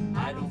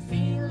 I don't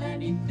feel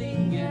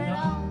anything at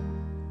all.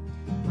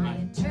 My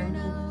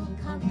internal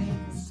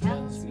compass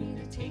tells me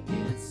to take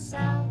it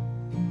south.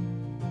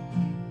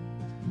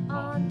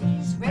 On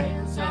these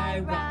rails I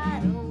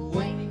ride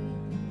away,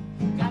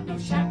 got no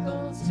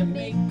shackles to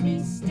make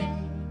me stay.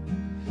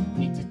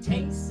 Need to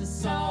taste the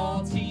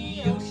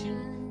salty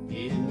ocean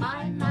in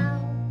my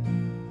mouth.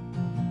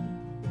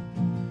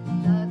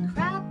 The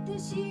crap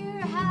this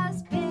year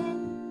has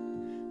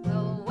been,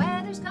 the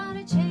weather's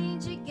gonna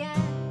change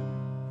again,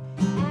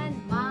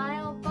 and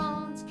my old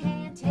bones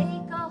can't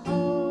take a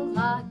whole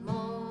lot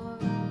more.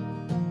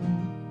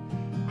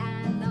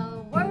 And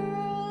the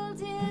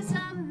world is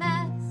a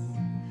mess,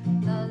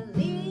 the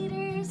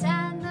leaders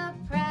and the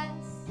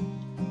press.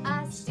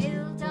 I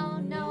still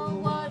don't know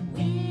what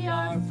we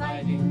are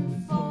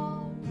fighting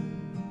for.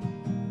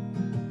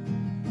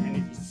 And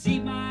if you see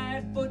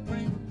my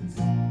footprints,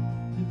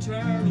 then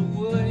turn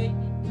away.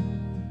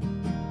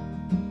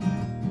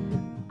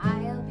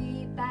 I'll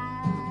be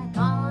back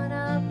on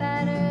a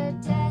better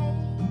day.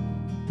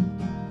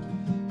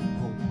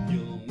 Hope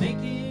you'll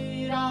make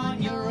it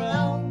on your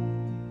own.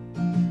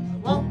 I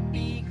won't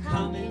be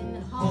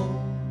coming home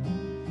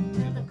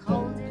Till the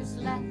cold is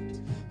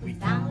left, we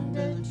found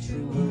a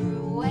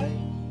truer way.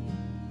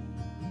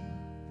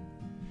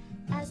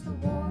 As the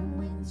warm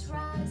winds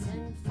rise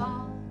and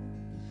fall,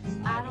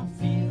 I don't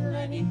feel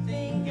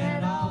anything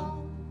at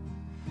all.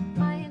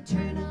 my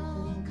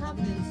internal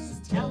compass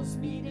tells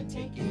me to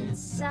take it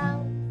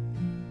south.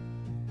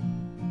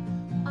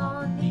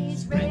 On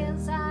these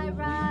rails I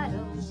ride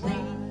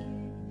away,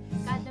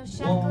 got no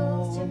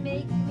shackles to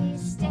make me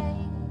stay.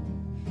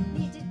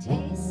 Need to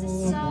taste the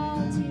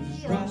salty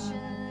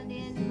ocean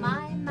in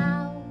my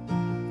mouth.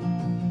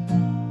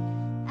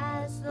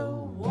 As the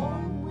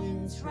warm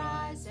winds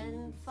rise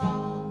and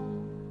fall,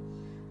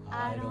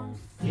 I don't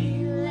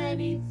feel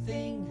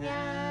anything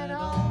at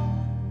all.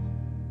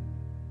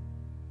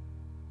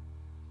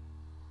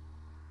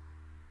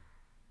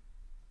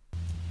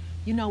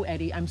 You know,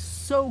 Eddie, I'm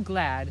so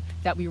glad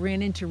that we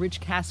ran into Rich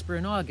Casper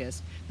in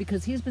August,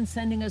 because he's been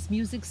sending us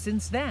music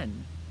since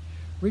then.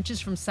 Rich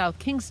is from South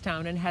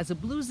Kingstown and has a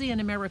bluesy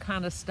and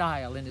Americana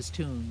style in his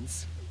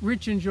tunes.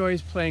 Rich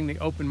enjoys playing the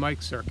open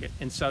mic circuit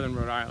in southern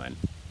Rhode Island,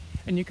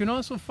 and you can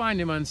also find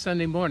him on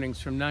Sunday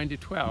mornings from 9 to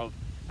 12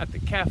 at the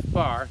Calf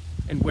Bar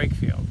in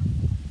Wakefield.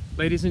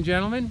 Ladies and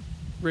gentlemen,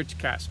 Rich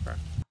Casper.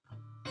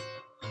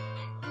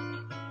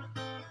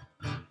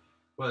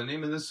 Well, the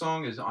name of this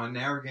song is On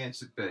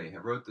Narragansett Bay. I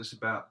wrote this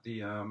about the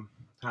time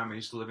I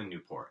used to live in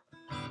Newport.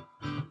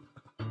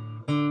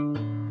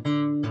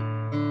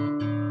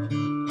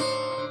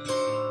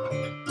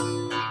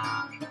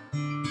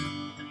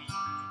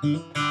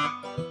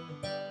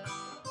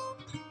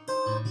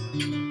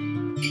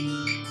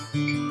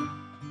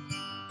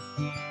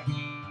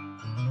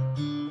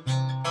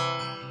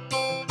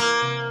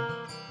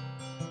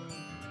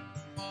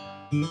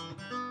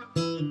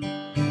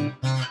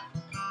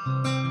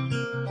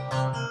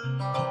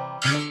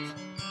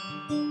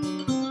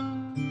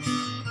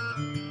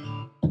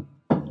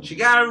 She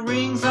got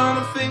rings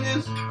on her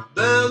fingers,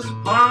 bells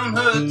upon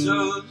her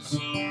toes,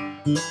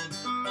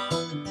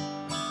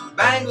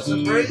 bangles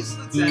and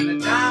bracelets and a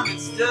diamond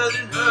stud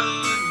in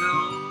her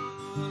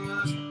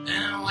nose.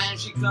 And when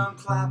she come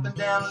clapping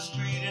down the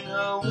street in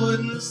her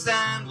wooden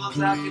sandals,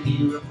 I can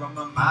hear her from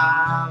a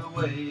mile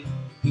away.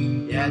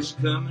 Yeah, she's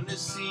coming to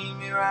see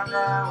me right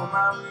now in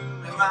my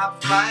room in my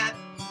flat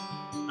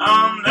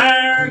on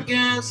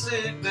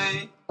Narragansett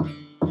Bay.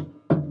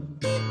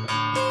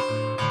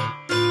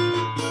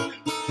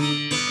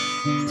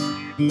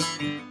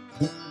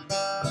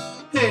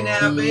 Hey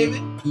now, baby,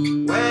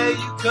 where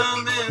you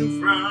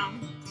coming from?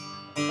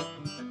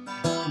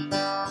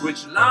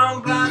 With your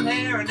long blonde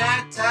hair and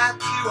that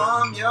tattoo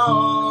on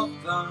your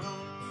thumb.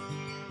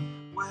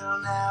 Well,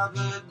 now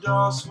the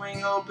door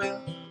swing open,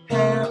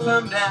 hair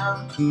come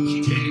down.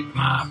 She take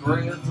my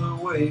breath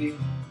away.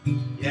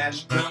 Yeah,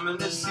 she's coming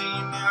to see me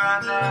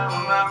right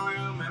now in my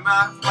room in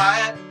my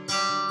flat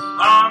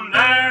on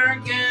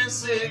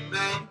Narragansett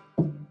Bay.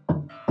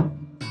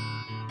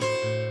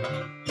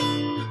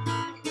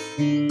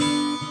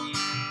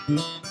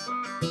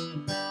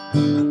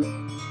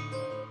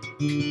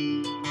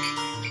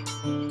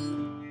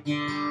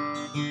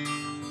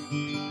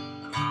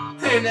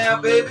 Hey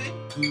now, baby,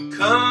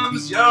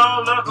 comes your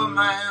lover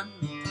man,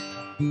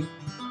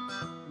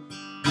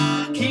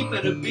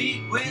 keeping a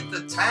beat with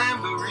a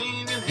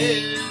tambourine in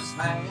his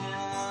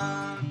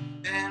hand.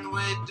 And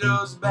with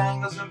those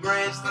bangles and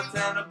bracelets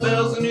and the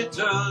bells in your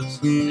toes,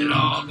 it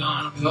all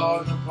gone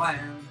according to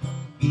plan.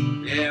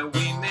 Yeah,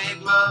 we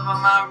make love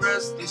on my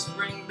rusty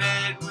spring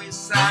bed. We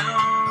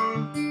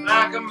sound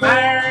like a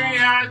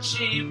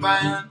mariachi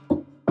band.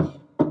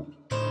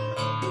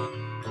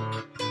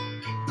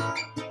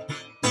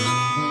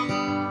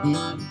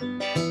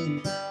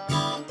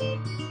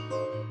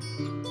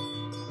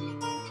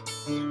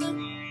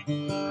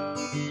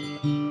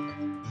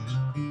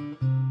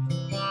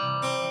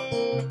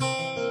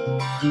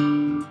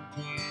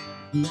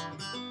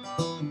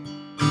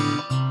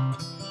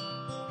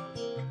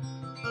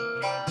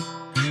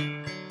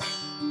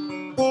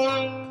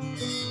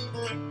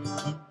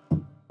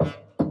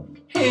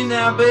 Hey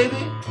now, baby,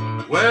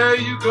 where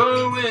you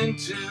going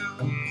to?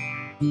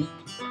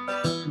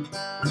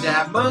 With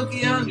that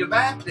monkey on your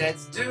back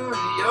that's doing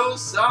your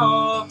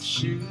soft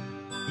shoe.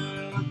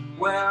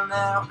 Well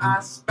now, I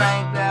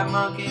spanked that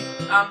monkey,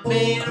 I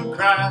made him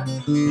cry,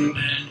 and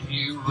then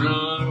he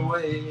run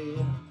away.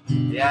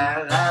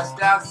 Yeah,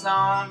 last I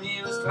saw him,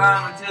 he was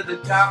climbing to the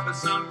top of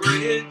some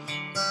bridge,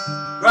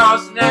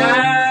 crossing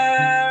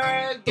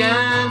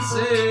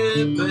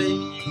Narragansett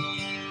Bay.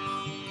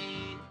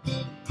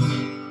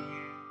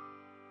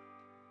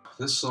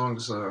 This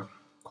song's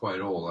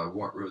quite old. I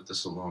wrote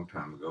this a long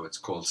time ago. It's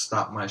called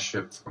Stop My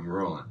Ship from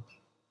Rolling.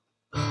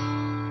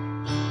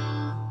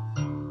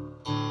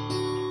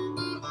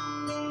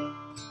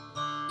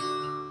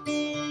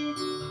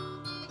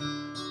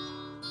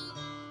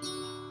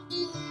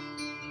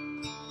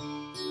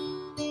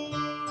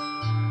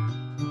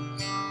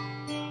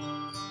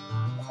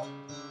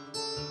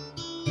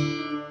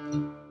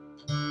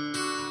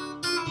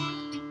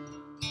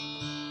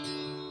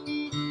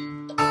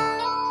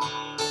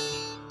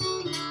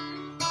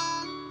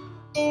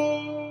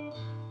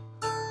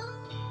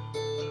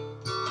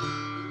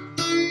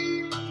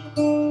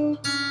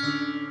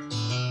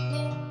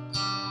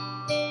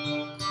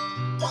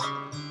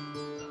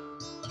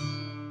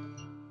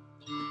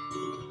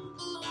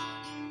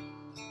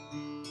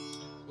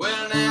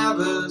 Well now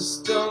the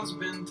stone's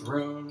been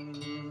thrown,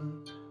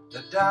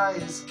 the die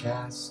is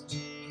cast,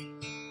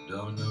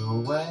 don't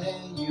know where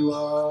you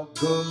are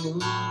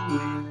going.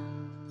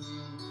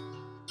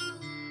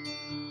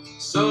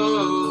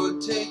 So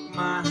take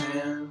my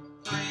hand,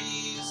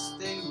 please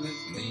stay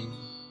with me,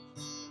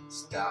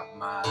 stop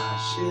my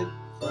ship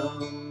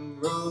from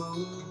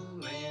rolling.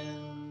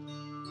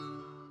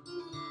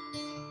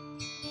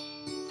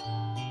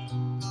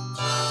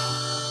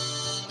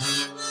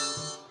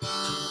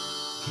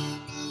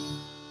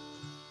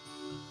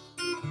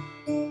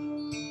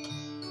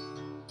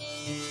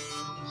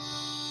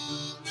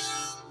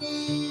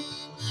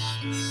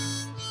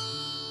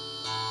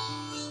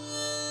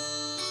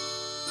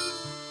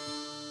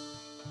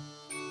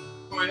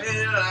 Well,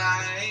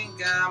 I ain't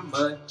got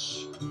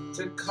much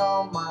to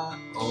call my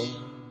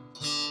own,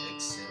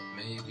 except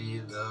maybe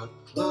the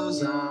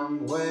clothes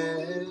I'm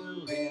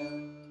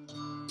wearing.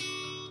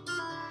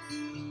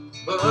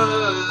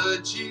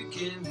 But you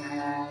can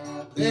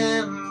have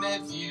them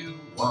if you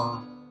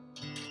want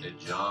to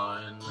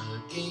join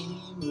the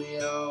game we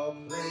are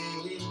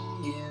playing.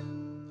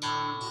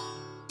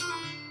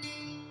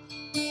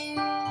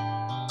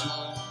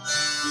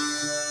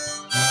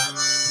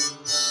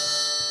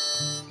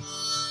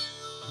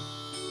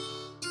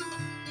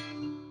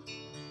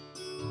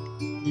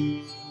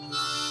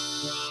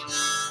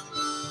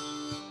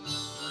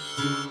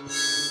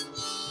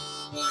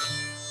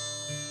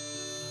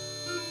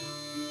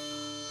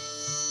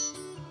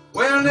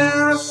 Well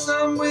now,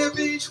 somewhere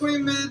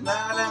between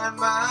midnight and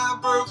my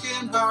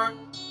broken heart,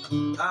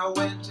 I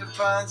went to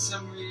find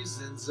some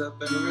reasons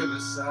up in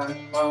Riverside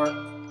Park.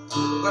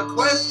 But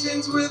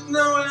questions with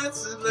no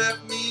answer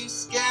left me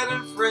scared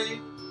and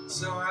afraid,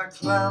 so I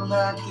climbed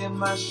back in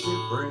my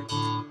shipwreck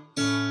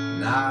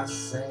and I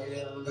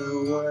sailed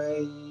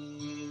away.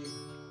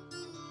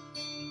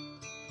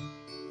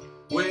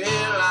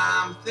 Well,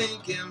 I'm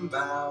thinking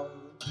about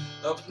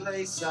a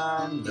place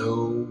I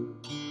know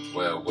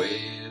where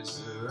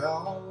waves are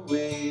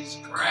always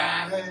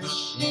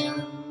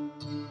crashing.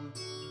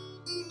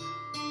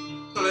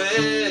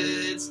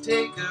 Let's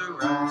take a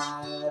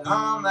ride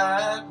on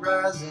that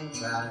rising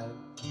tide.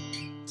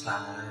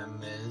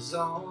 Time is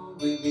all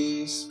we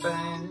be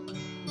spending.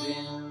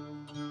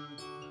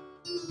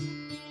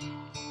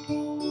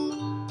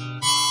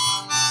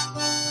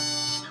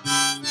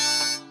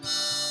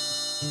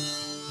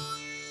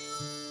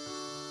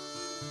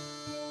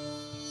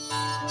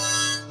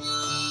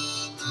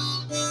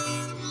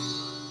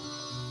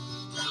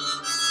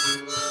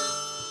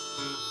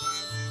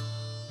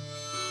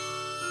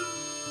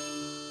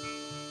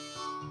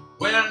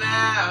 Well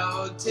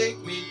now,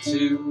 take me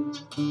to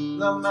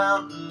the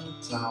mountain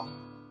top,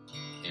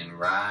 and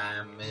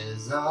rhyme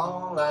is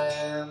all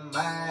I'm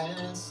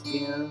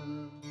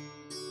asking.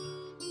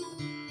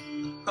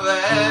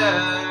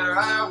 There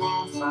I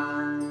will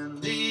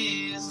find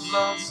these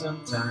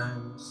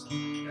sometimes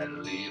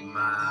and leave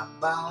my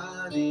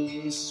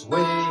body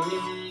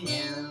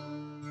swaying.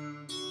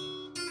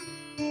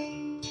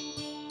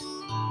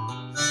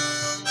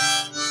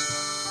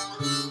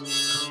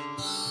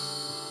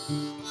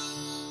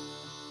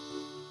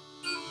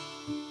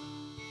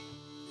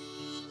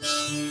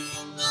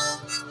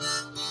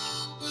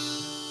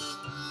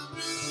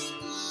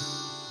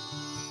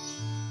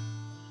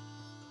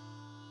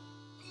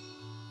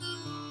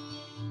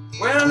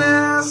 Well,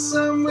 now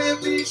somewhere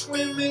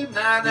between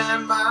midnight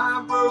and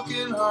my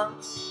broken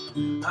heart,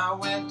 I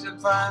went to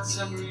find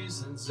some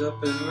reasons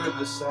up in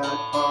Riverside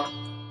Park.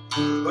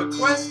 But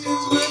questions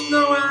with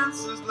no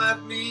answers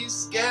left me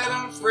scared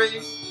and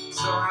afraid.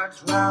 So I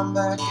climbed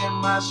back in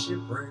my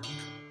shipwreck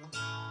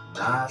and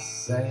I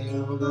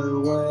sailed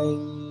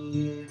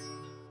away.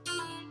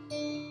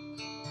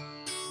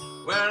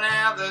 Well,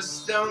 now the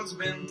stone's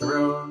been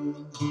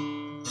thrown,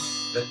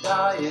 the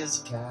die is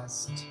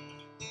cast.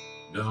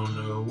 Don't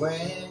know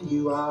where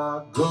you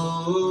are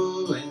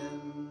going,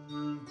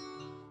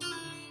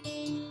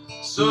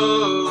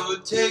 so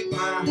take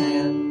my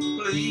hand,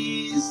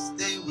 please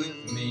stay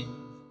with me.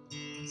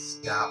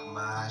 Stop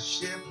my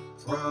ship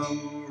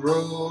from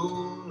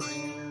rolling.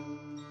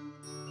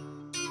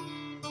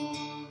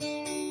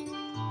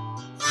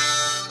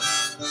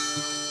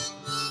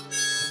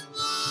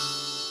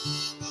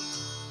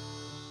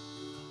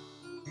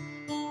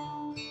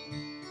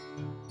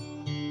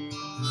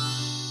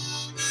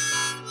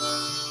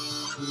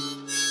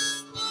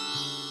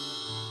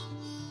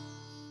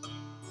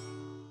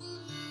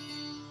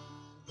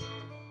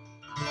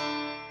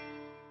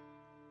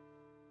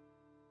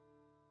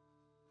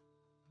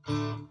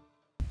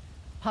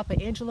 Papa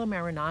Angelo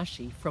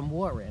Marinasci from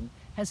Warren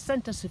has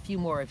sent us a few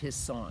more of his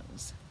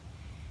songs.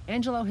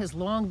 Angelo has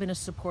long been a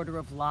supporter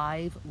of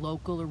live,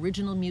 local,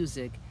 original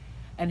music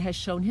and has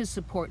shown his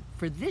support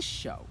for this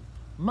show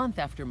month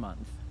after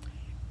month.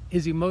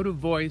 His emotive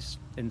voice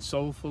and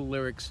soulful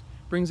lyrics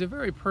brings a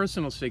very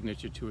personal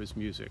signature to his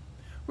music.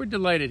 We're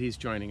delighted he's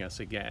joining us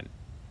again.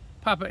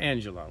 Papa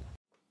Angelo.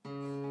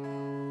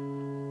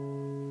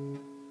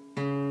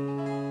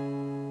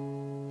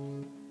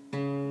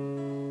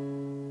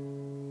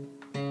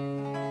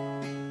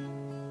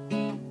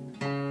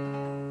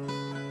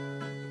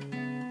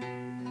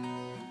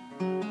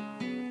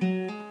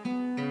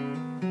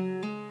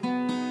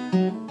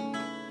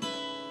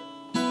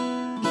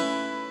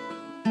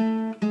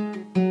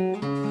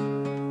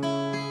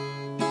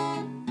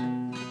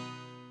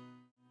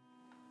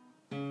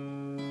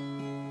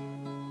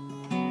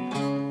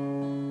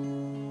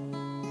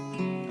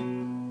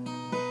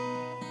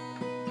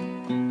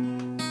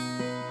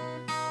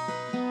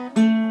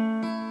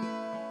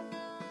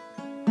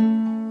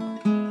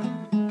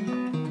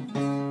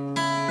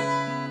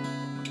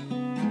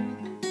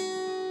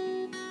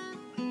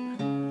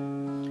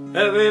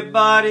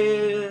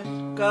 Everybody's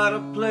got a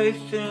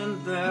place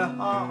in their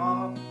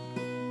heart,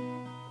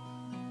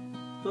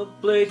 a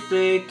place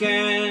they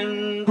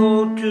can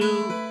go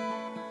to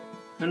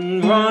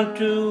and run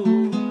to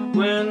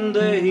when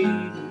they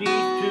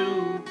need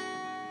to.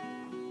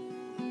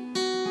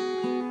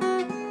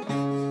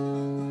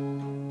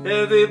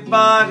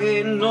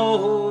 Everybody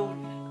knows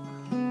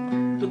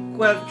the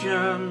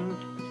questions,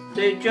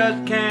 they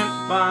just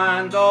can't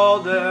find all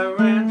their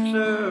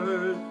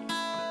answers,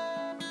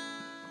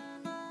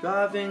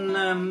 driving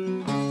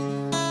them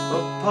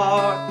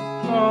apart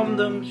from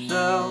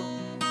themselves.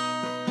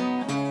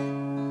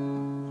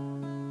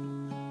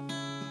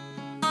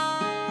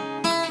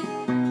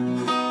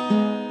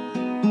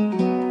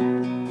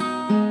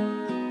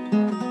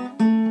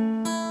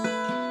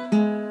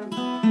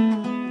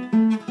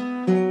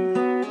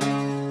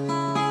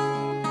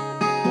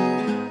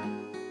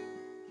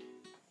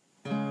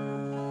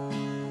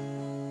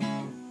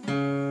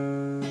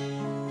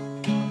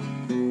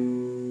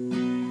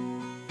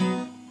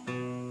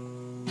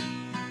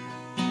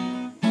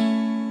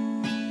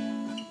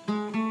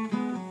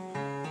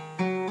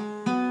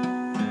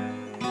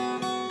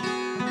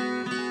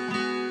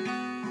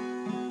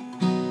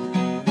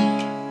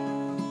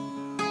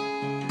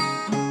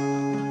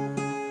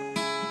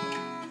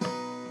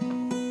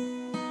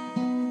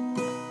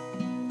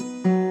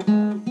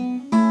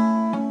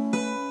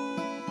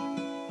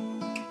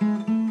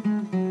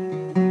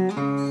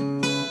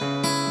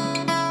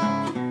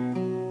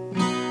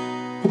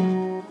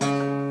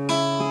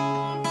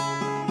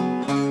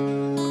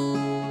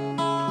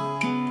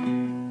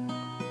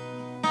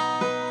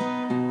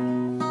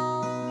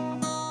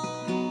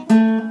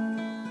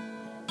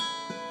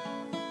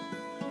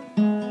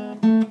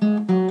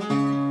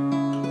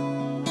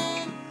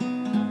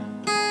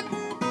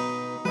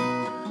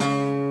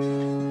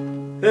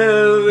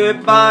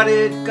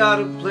 Everybody's got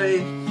a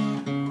place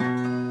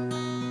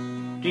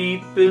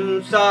deep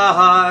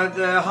inside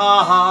their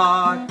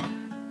heart,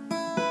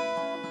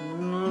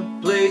 a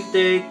place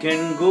they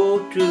can go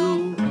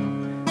to,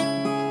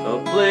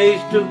 a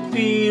place to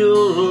feel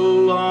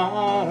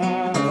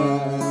alone.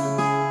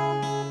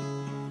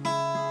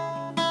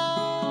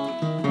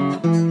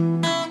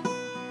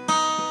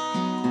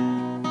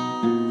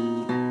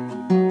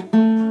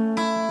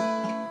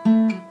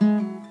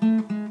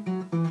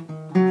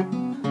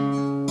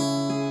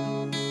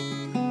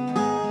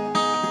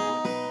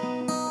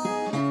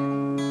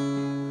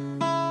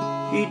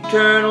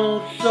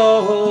 eternal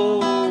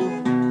soul,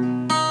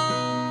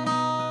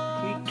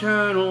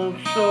 eternal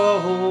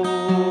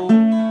soul,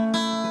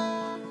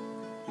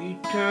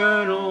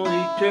 eternal,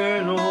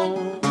 eternal.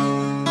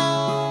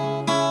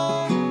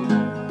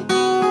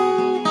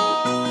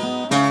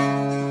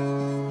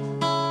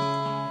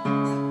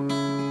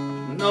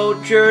 No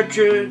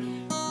churches,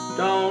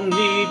 don't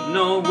need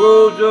no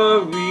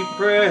rosary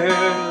prayers,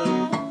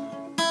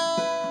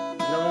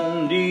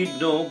 don't need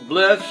no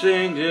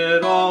blessings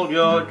at all,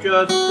 you're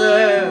just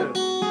there,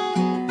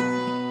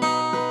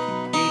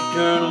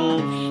 eternal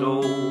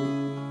soul.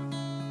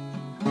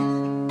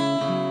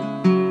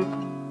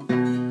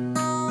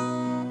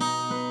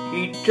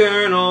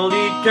 Eternal,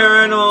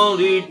 eternal,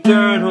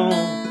 eternal,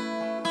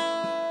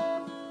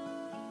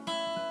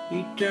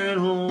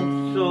 eternal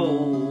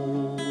soul.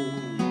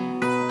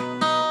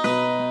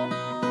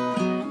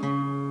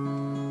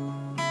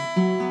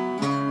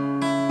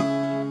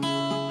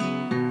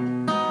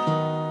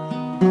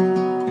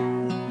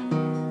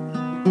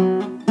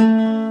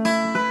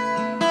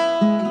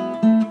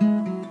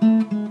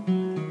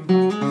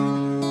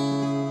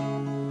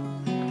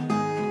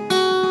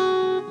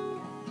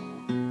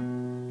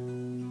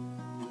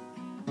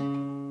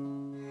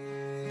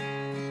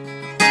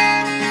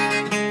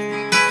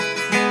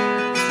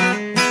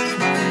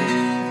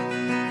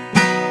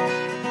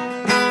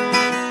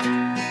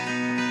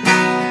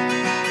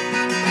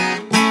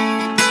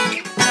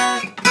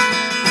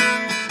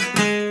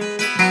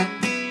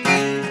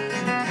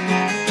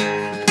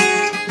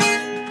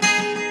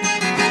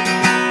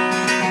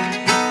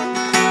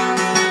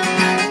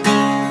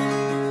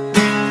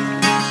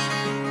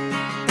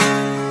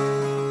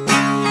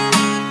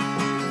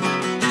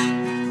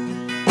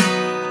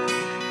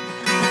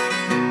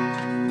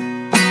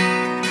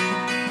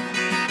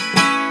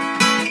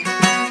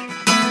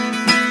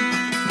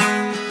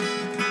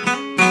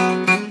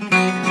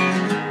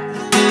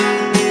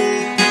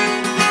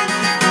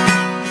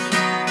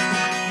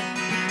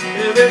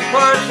 Every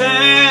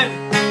person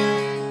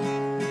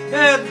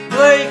has a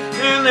place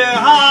in their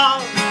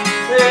house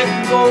they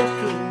can go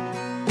to,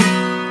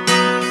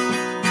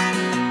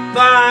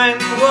 find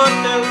what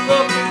they're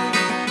looking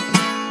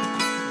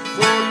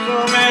for,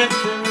 some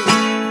answers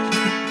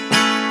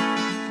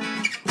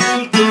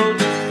to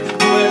those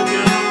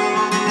questions.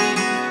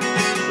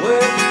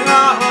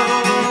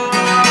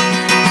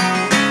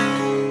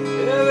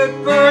 Every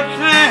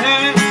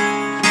person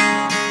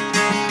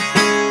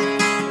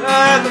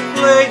has a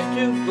place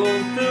to go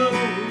to.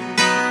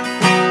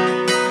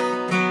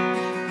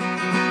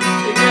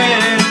 They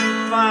can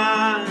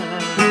find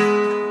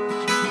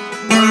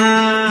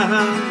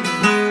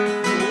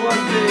what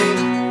they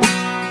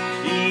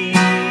see.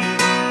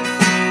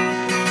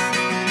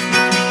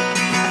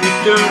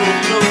 Eternal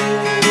soul,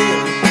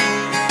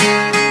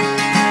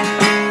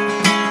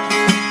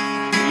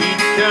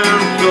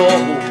 eternal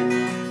soul,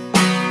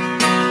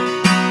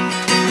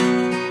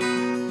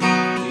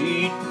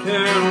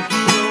 eternal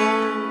soul.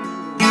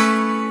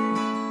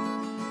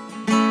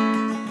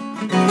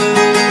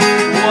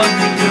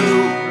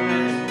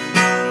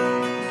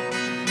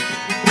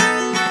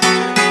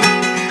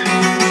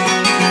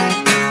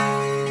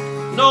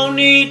 No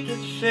need to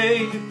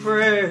say your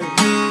prayers.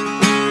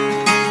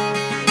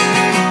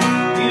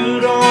 You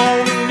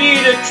don't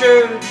need a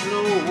church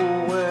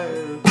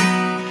nowhere.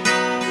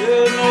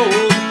 There's no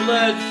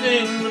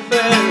blessing to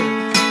bear.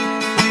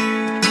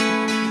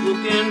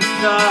 Look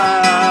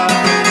inside.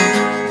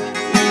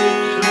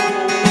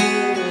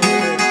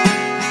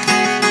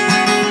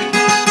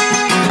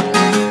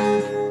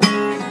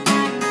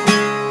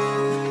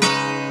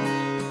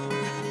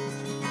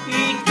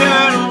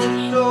 Eternal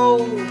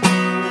soul.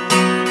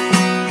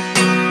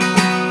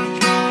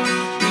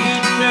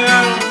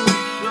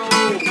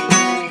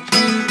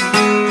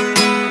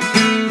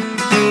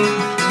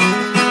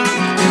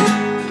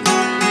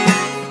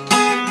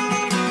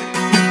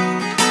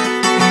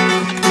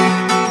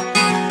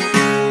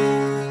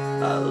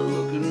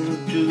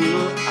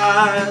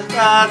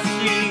 I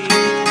see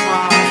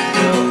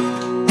myself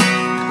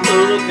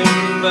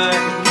looking back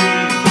at me,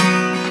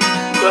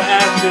 but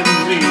asking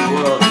me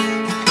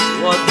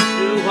what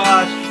do I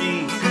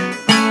see?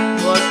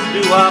 What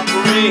do I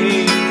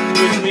bring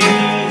with me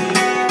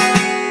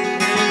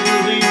and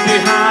leave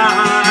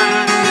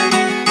behind?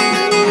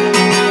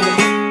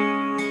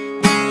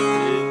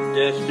 Is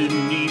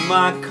destiny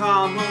my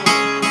karma?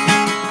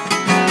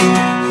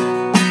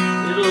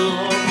 It'll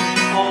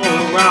all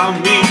around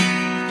me.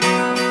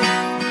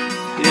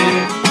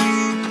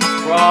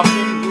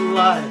 Problem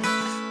life.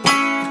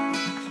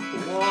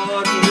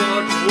 What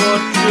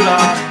should I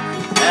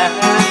have?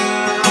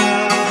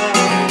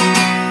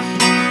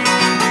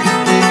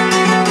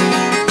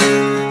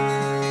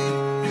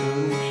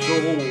 Eternal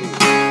soul,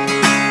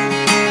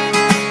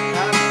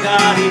 I've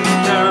got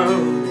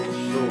eternal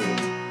soul.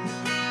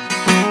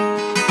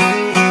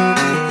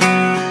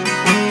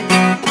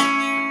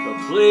 The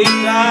place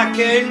I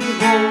can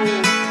go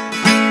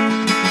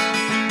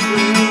to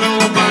know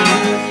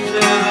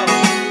myself.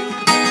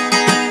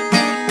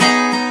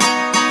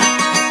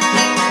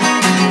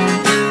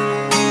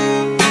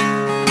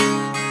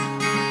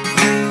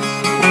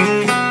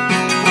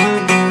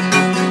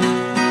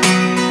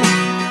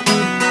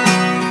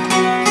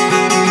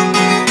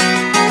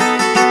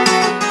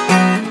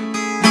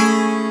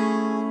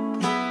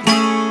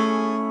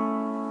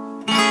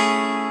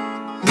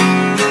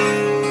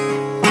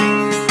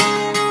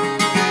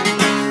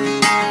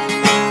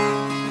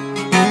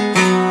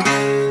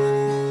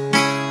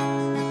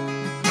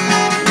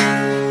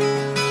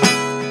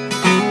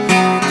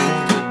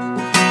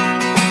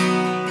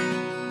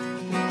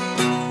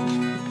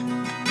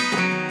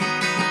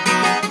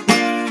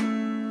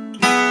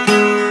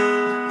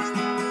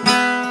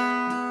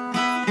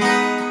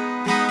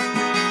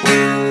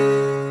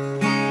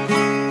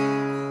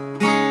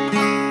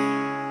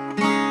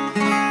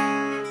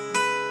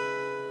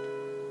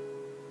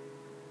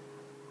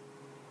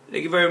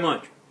 Thank you very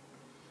much.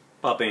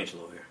 Pop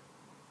Angelo here.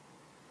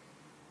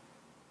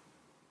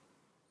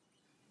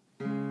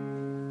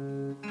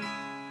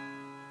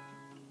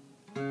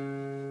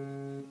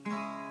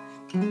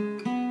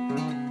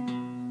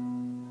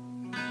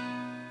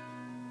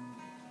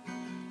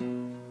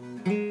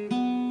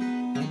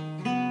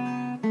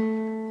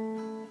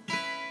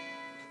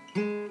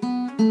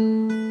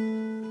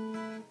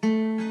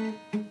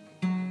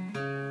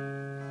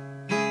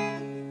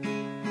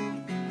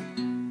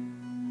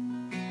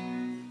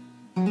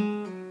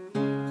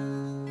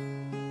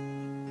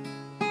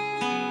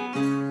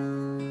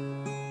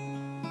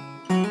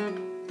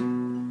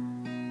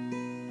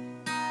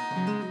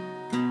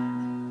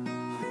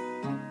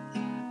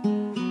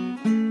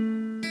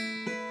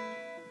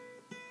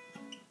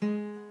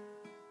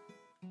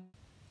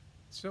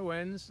 So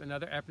ends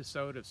another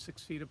episode of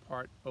 6 Feet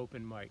Apart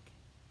Open Mic.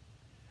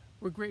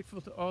 We're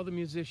grateful to all the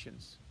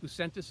musicians who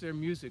sent us their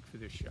music for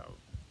this show.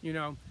 You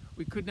know,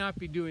 we could not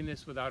be doing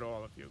this without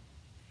all of you.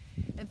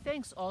 And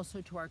thanks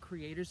also to our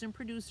creators and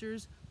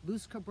producers,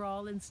 Luz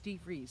Cabral and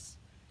Steve Reese.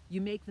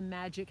 You make the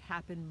magic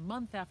happen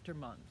month after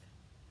month.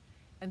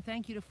 And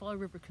thank you to Fall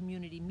River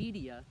Community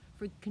Media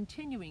for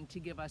continuing to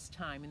give us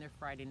time in their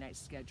Friday night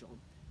schedule.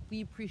 We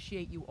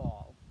appreciate you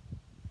all.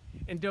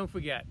 And don't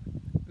forget,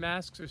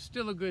 masks are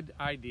still a good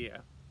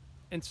idea,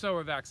 and so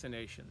are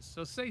vaccinations.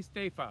 So stay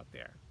safe out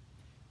there.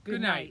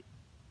 Good night.